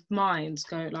our minds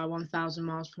go like 1,000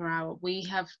 miles per hour. We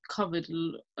have covered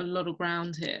a lot of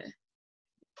ground here.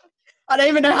 I don't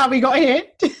even know how we got here.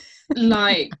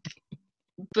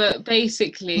 But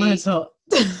basically, mine's hot.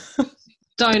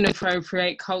 Don't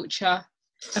appropriate culture.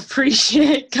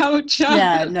 Appreciate culture.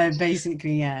 Yeah. No.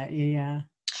 Basically, yeah.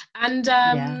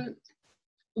 And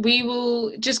we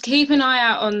will just keep an eye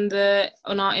out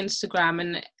on our Instagram,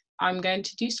 and I'm going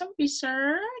to do some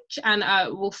research, and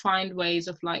we'll find ways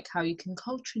of like how you can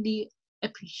culturally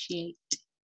appreciate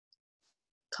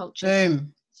culture.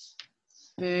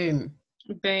 Boom.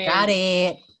 Got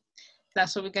it.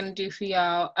 That's what we're going to do for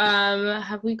y'all.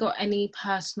 Have we got any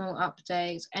personal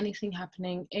updates? Anything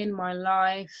happening in my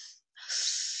life?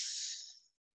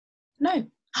 No.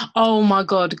 Oh my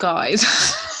god, guys.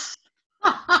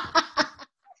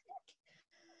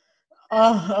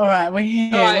 Oh, all right. We're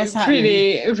here. Right, what's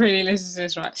happening? Pretty. Listen to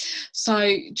this, right?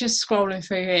 So, just scrolling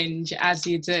through Hinge as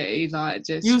you do, like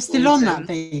just. You're still on that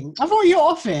thing. I thought you were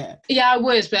off it. Yeah, I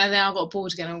was, but then I got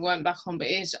bored again and went back on. But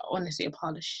it's honestly a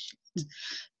pile of shit.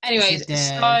 Anyways,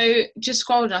 so just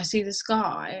scrolling, I see this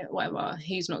guy. Whatever,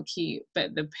 he's not cute,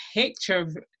 but the picture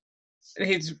of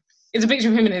his It's a picture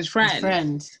of him and his friend.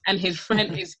 And his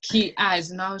friend is cute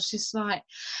as. And I was just like,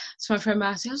 to my friend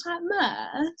Mercy, I was like,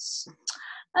 Merce,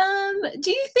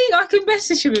 do you think I could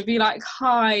message him and be like,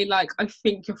 hi, like, I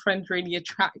think your friend's really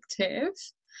attractive?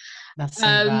 That's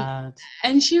so bad.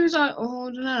 And she was like, oh,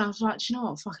 I don't know. I was like, you know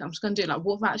what? Fuck it, I'm just going to do it. Like,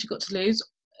 what have I actually got to lose?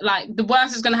 Like, the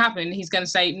worst is going to happen. He's going to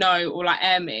say no or, like,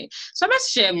 air me. So I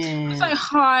messaged him. I was like,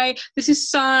 hi, this is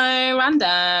so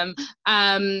random.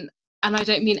 And I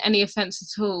don't mean any offence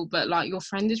at all, but, like, your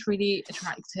friend is really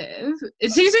attractive.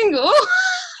 Is he single?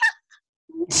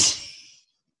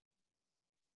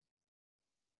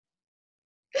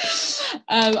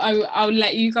 I'll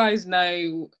let you guys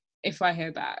know if I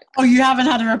hear back. Oh, you haven't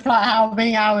had a reply? How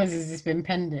many hours has this been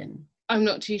pending? I'm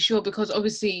not too sure, because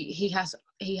obviously he has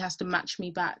to match me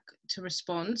back to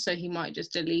respond, so he might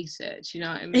just delete it. Do you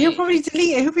know what I mean? He'll probably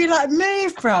delete it. He'll be like,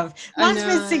 move, bruv. Man's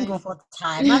been single for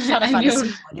time. I'm trying to find a single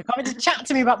one. You're coming to chat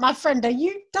to me about my friend. Are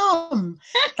you dumb?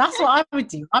 That's what I would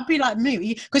do. I'd be like, move.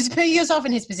 Because put yourself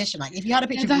in his position. Like, if you had a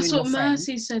picture of you and your friend,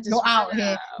 Mercy said. You're out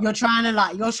here. You're trying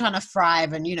to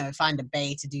thrive and, you know, find a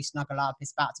bay to do snuggle up.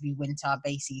 It's about to be winter,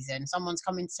 bay season. Someone's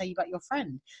coming to tell you about your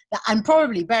friend. And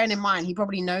probably, bearing in mind, he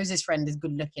probably knows his friend is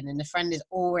good looking and the friend is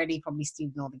already probably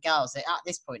stealing all the girls. At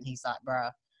this point, he's like, bruh,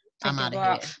 I'm out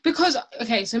of here. Because,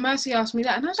 okay, so Mercy asked me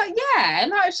that, and I was like, yeah.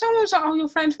 Like, if someone was like, oh, your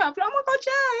friend's fat, I'd be like, oh my God,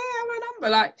 yeah, my number.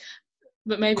 Like,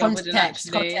 but maybe I wouldn't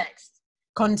actually.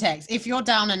 Context. If you're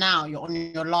down and out, you're on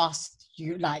your last,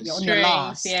 you're on your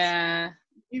last. Yeah.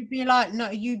 You'd be like, no,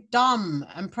 you dumb.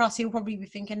 And plus, he'll probably be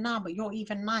thinking, nah, but you're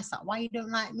even nice. Like, why you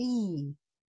don't like me?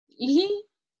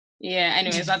 Yeah,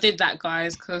 anyways, I did that,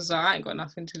 guys, because I ain't got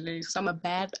nothing to lose. I'm a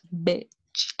bad bitch.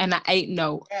 And I ain't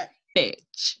no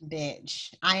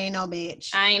bitch. I ain't no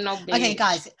bitch. Okay,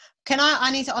 guys,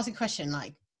 I need to ask a question.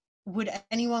 Like, would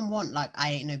anyone want, like,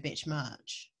 I ain't no bitch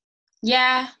merch?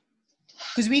 Yeah.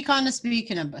 Because we kind of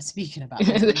speaking about this.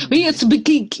 We are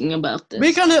speaking about this.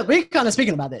 We kind of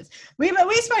speaking about this. We've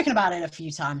spoken about it a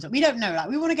few times, but we don't know. Like,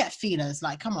 we want to get feelers.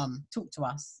 Like, come on, talk to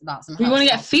us about some. We want to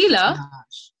get feeler.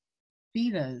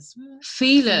 Feelers.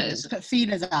 Put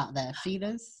feelers out there.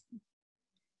 Feelers.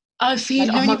 Oh,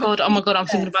 feeler. Like, oh my god. I'm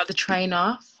thinking about the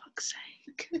trainer. Fuck's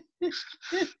sake.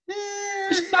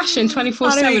 It's fashion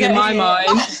 24/7 in my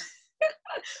mind.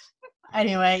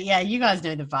 Anyway, yeah, you guys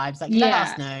know the vibes. Like, let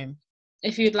us know.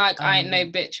 If you'd like I ain't no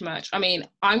bitch merch. I mean,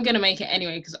 I'm going to make it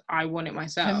anyway because I want it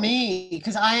myself. For me,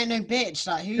 because I ain't no bitch.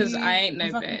 Like, who? Because I ain't no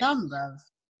bitch. Dumb, bruv.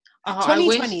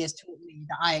 2020 has taught me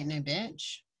that I ain't no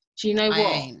bitch. Do you know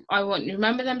what? I want,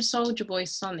 remember them Soldier Boy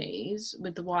sunnies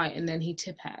with the white and then he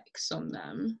Tipex on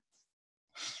them?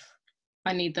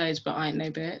 I need those, but I ain't no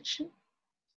bitch.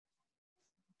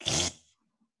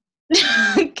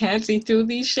 Can't see through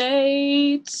these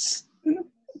shades.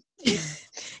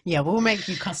 Yeah, we'll make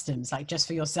you customs, like, just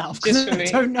for yourself. Just for me.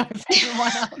 I don't know if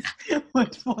anyone else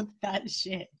would want that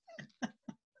shit.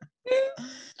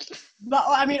 But,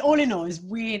 I mean, all in all, as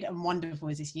weird and wonderful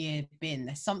as this year been,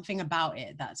 there's something about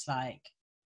it that's like,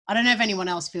 I don't know if anyone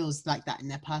else feels like that in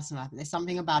their personal life, but there's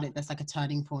something about it that's like a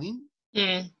turning point.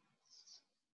 Mm.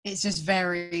 It's just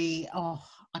very, I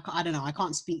don't know, I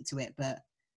can't speak to it, but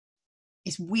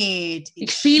it's weird. You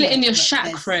feel it in your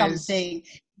chakras.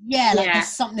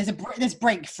 There's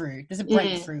breakthrough. There's a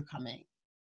breakthrough coming.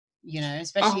 You know,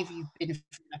 especially if you've been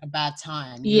through like a bad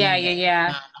time. Yeah.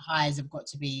 The highs have got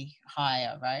to be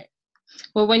higher, right?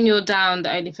 Well, when you're down,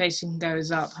 the only place you can go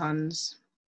is up, Hans.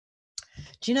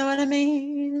 Do you know what I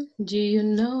mean? Do you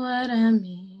know what I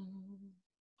mean?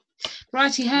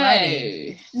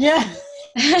 Righty-ho. Yeah.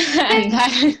 And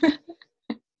that...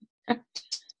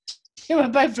 We were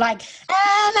both like,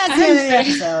 that's the end of the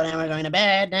episode, and we're going to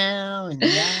bed now. And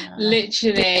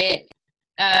literally,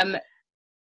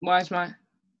 why is my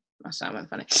sound went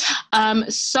funny?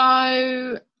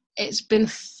 So it's been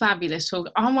fabulous talk.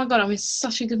 Oh my god, I'm in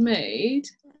such a good mood.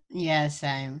 Yeah,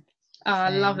 same. I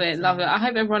love it. I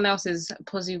hope everyone else is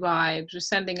posy vibes. We're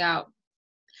sending out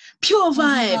pure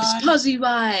vibes, posy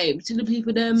vibes to the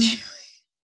people.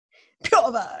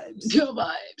 Pure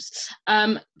vibes.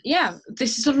 Yeah,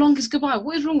 this is the longest goodbye.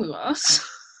 What is wrong with us?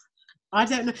 I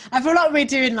don't know. I feel like we're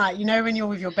doing, like, you know, when you're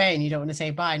with your bae and you don't want to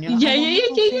say bye, and you're like, yeah.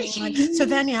 Like, so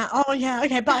then,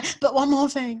 okay, bye. But one more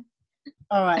thing.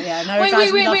 All right, yeah. No,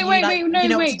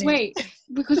 Wait.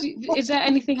 Because is there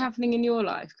anything happening in your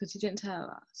life? Because you didn't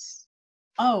tell us.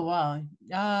 Oh wow.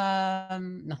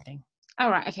 Nothing. All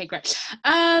right. Okay. Great.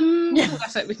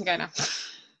 That's it. We can go now.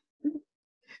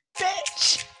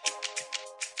 Bitch.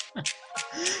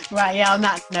 Right, yeah, on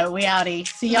that note, we outie.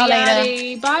 See y'all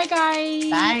later. Bye, guys.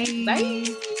 Bye.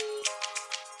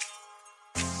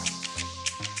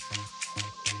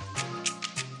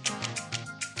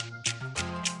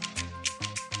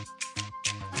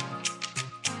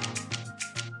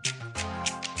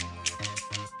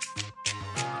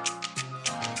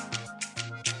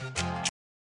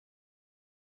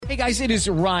 Hey guys, it is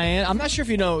Ryan. I'm not sure if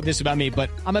you know this about me, but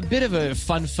I'm a bit of a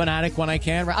fun fanatic when I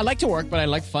can. I like to work, but I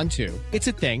like fun too. It's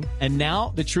a thing. And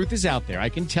now the truth is out there. I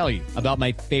can tell you about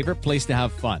my favorite place to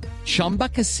have fun. Chumba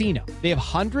Casino. They have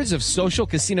hundreds of social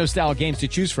casino style games to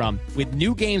choose from with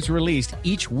new games released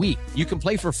each week. You can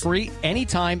play for free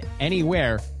anytime,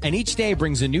 anywhere. And each day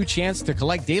brings a new chance to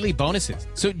collect daily bonuses.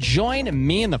 So join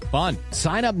me in the fun.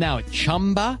 Sign up now at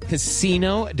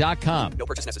ChumbaCasino.com. No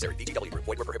purchase necessary. VGW Group.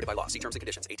 Void where prohibited by law. See terms and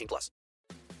conditions. 18+.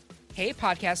 Hey,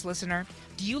 podcast listener.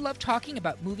 Do you love talking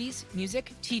about movies,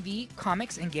 music, TV,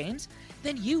 comics, and games?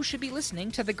 Then you should be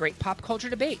listening to The Great Pop Culture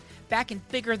Debate, back and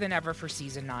bigger than ever for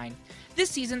Season 9. This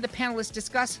season, the panelists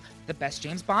discuss the best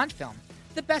James Bond film,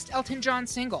 the best Elton John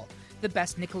single, the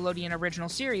best Nickelodeon original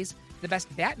series, the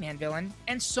best Batman villain,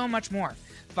 and so much more.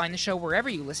 Find the show wherever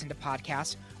you listen to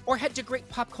podcasts, or head to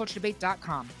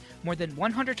greatpopculturedebate.com. More than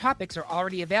 100 topics are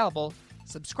already available.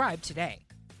 Subscribe today.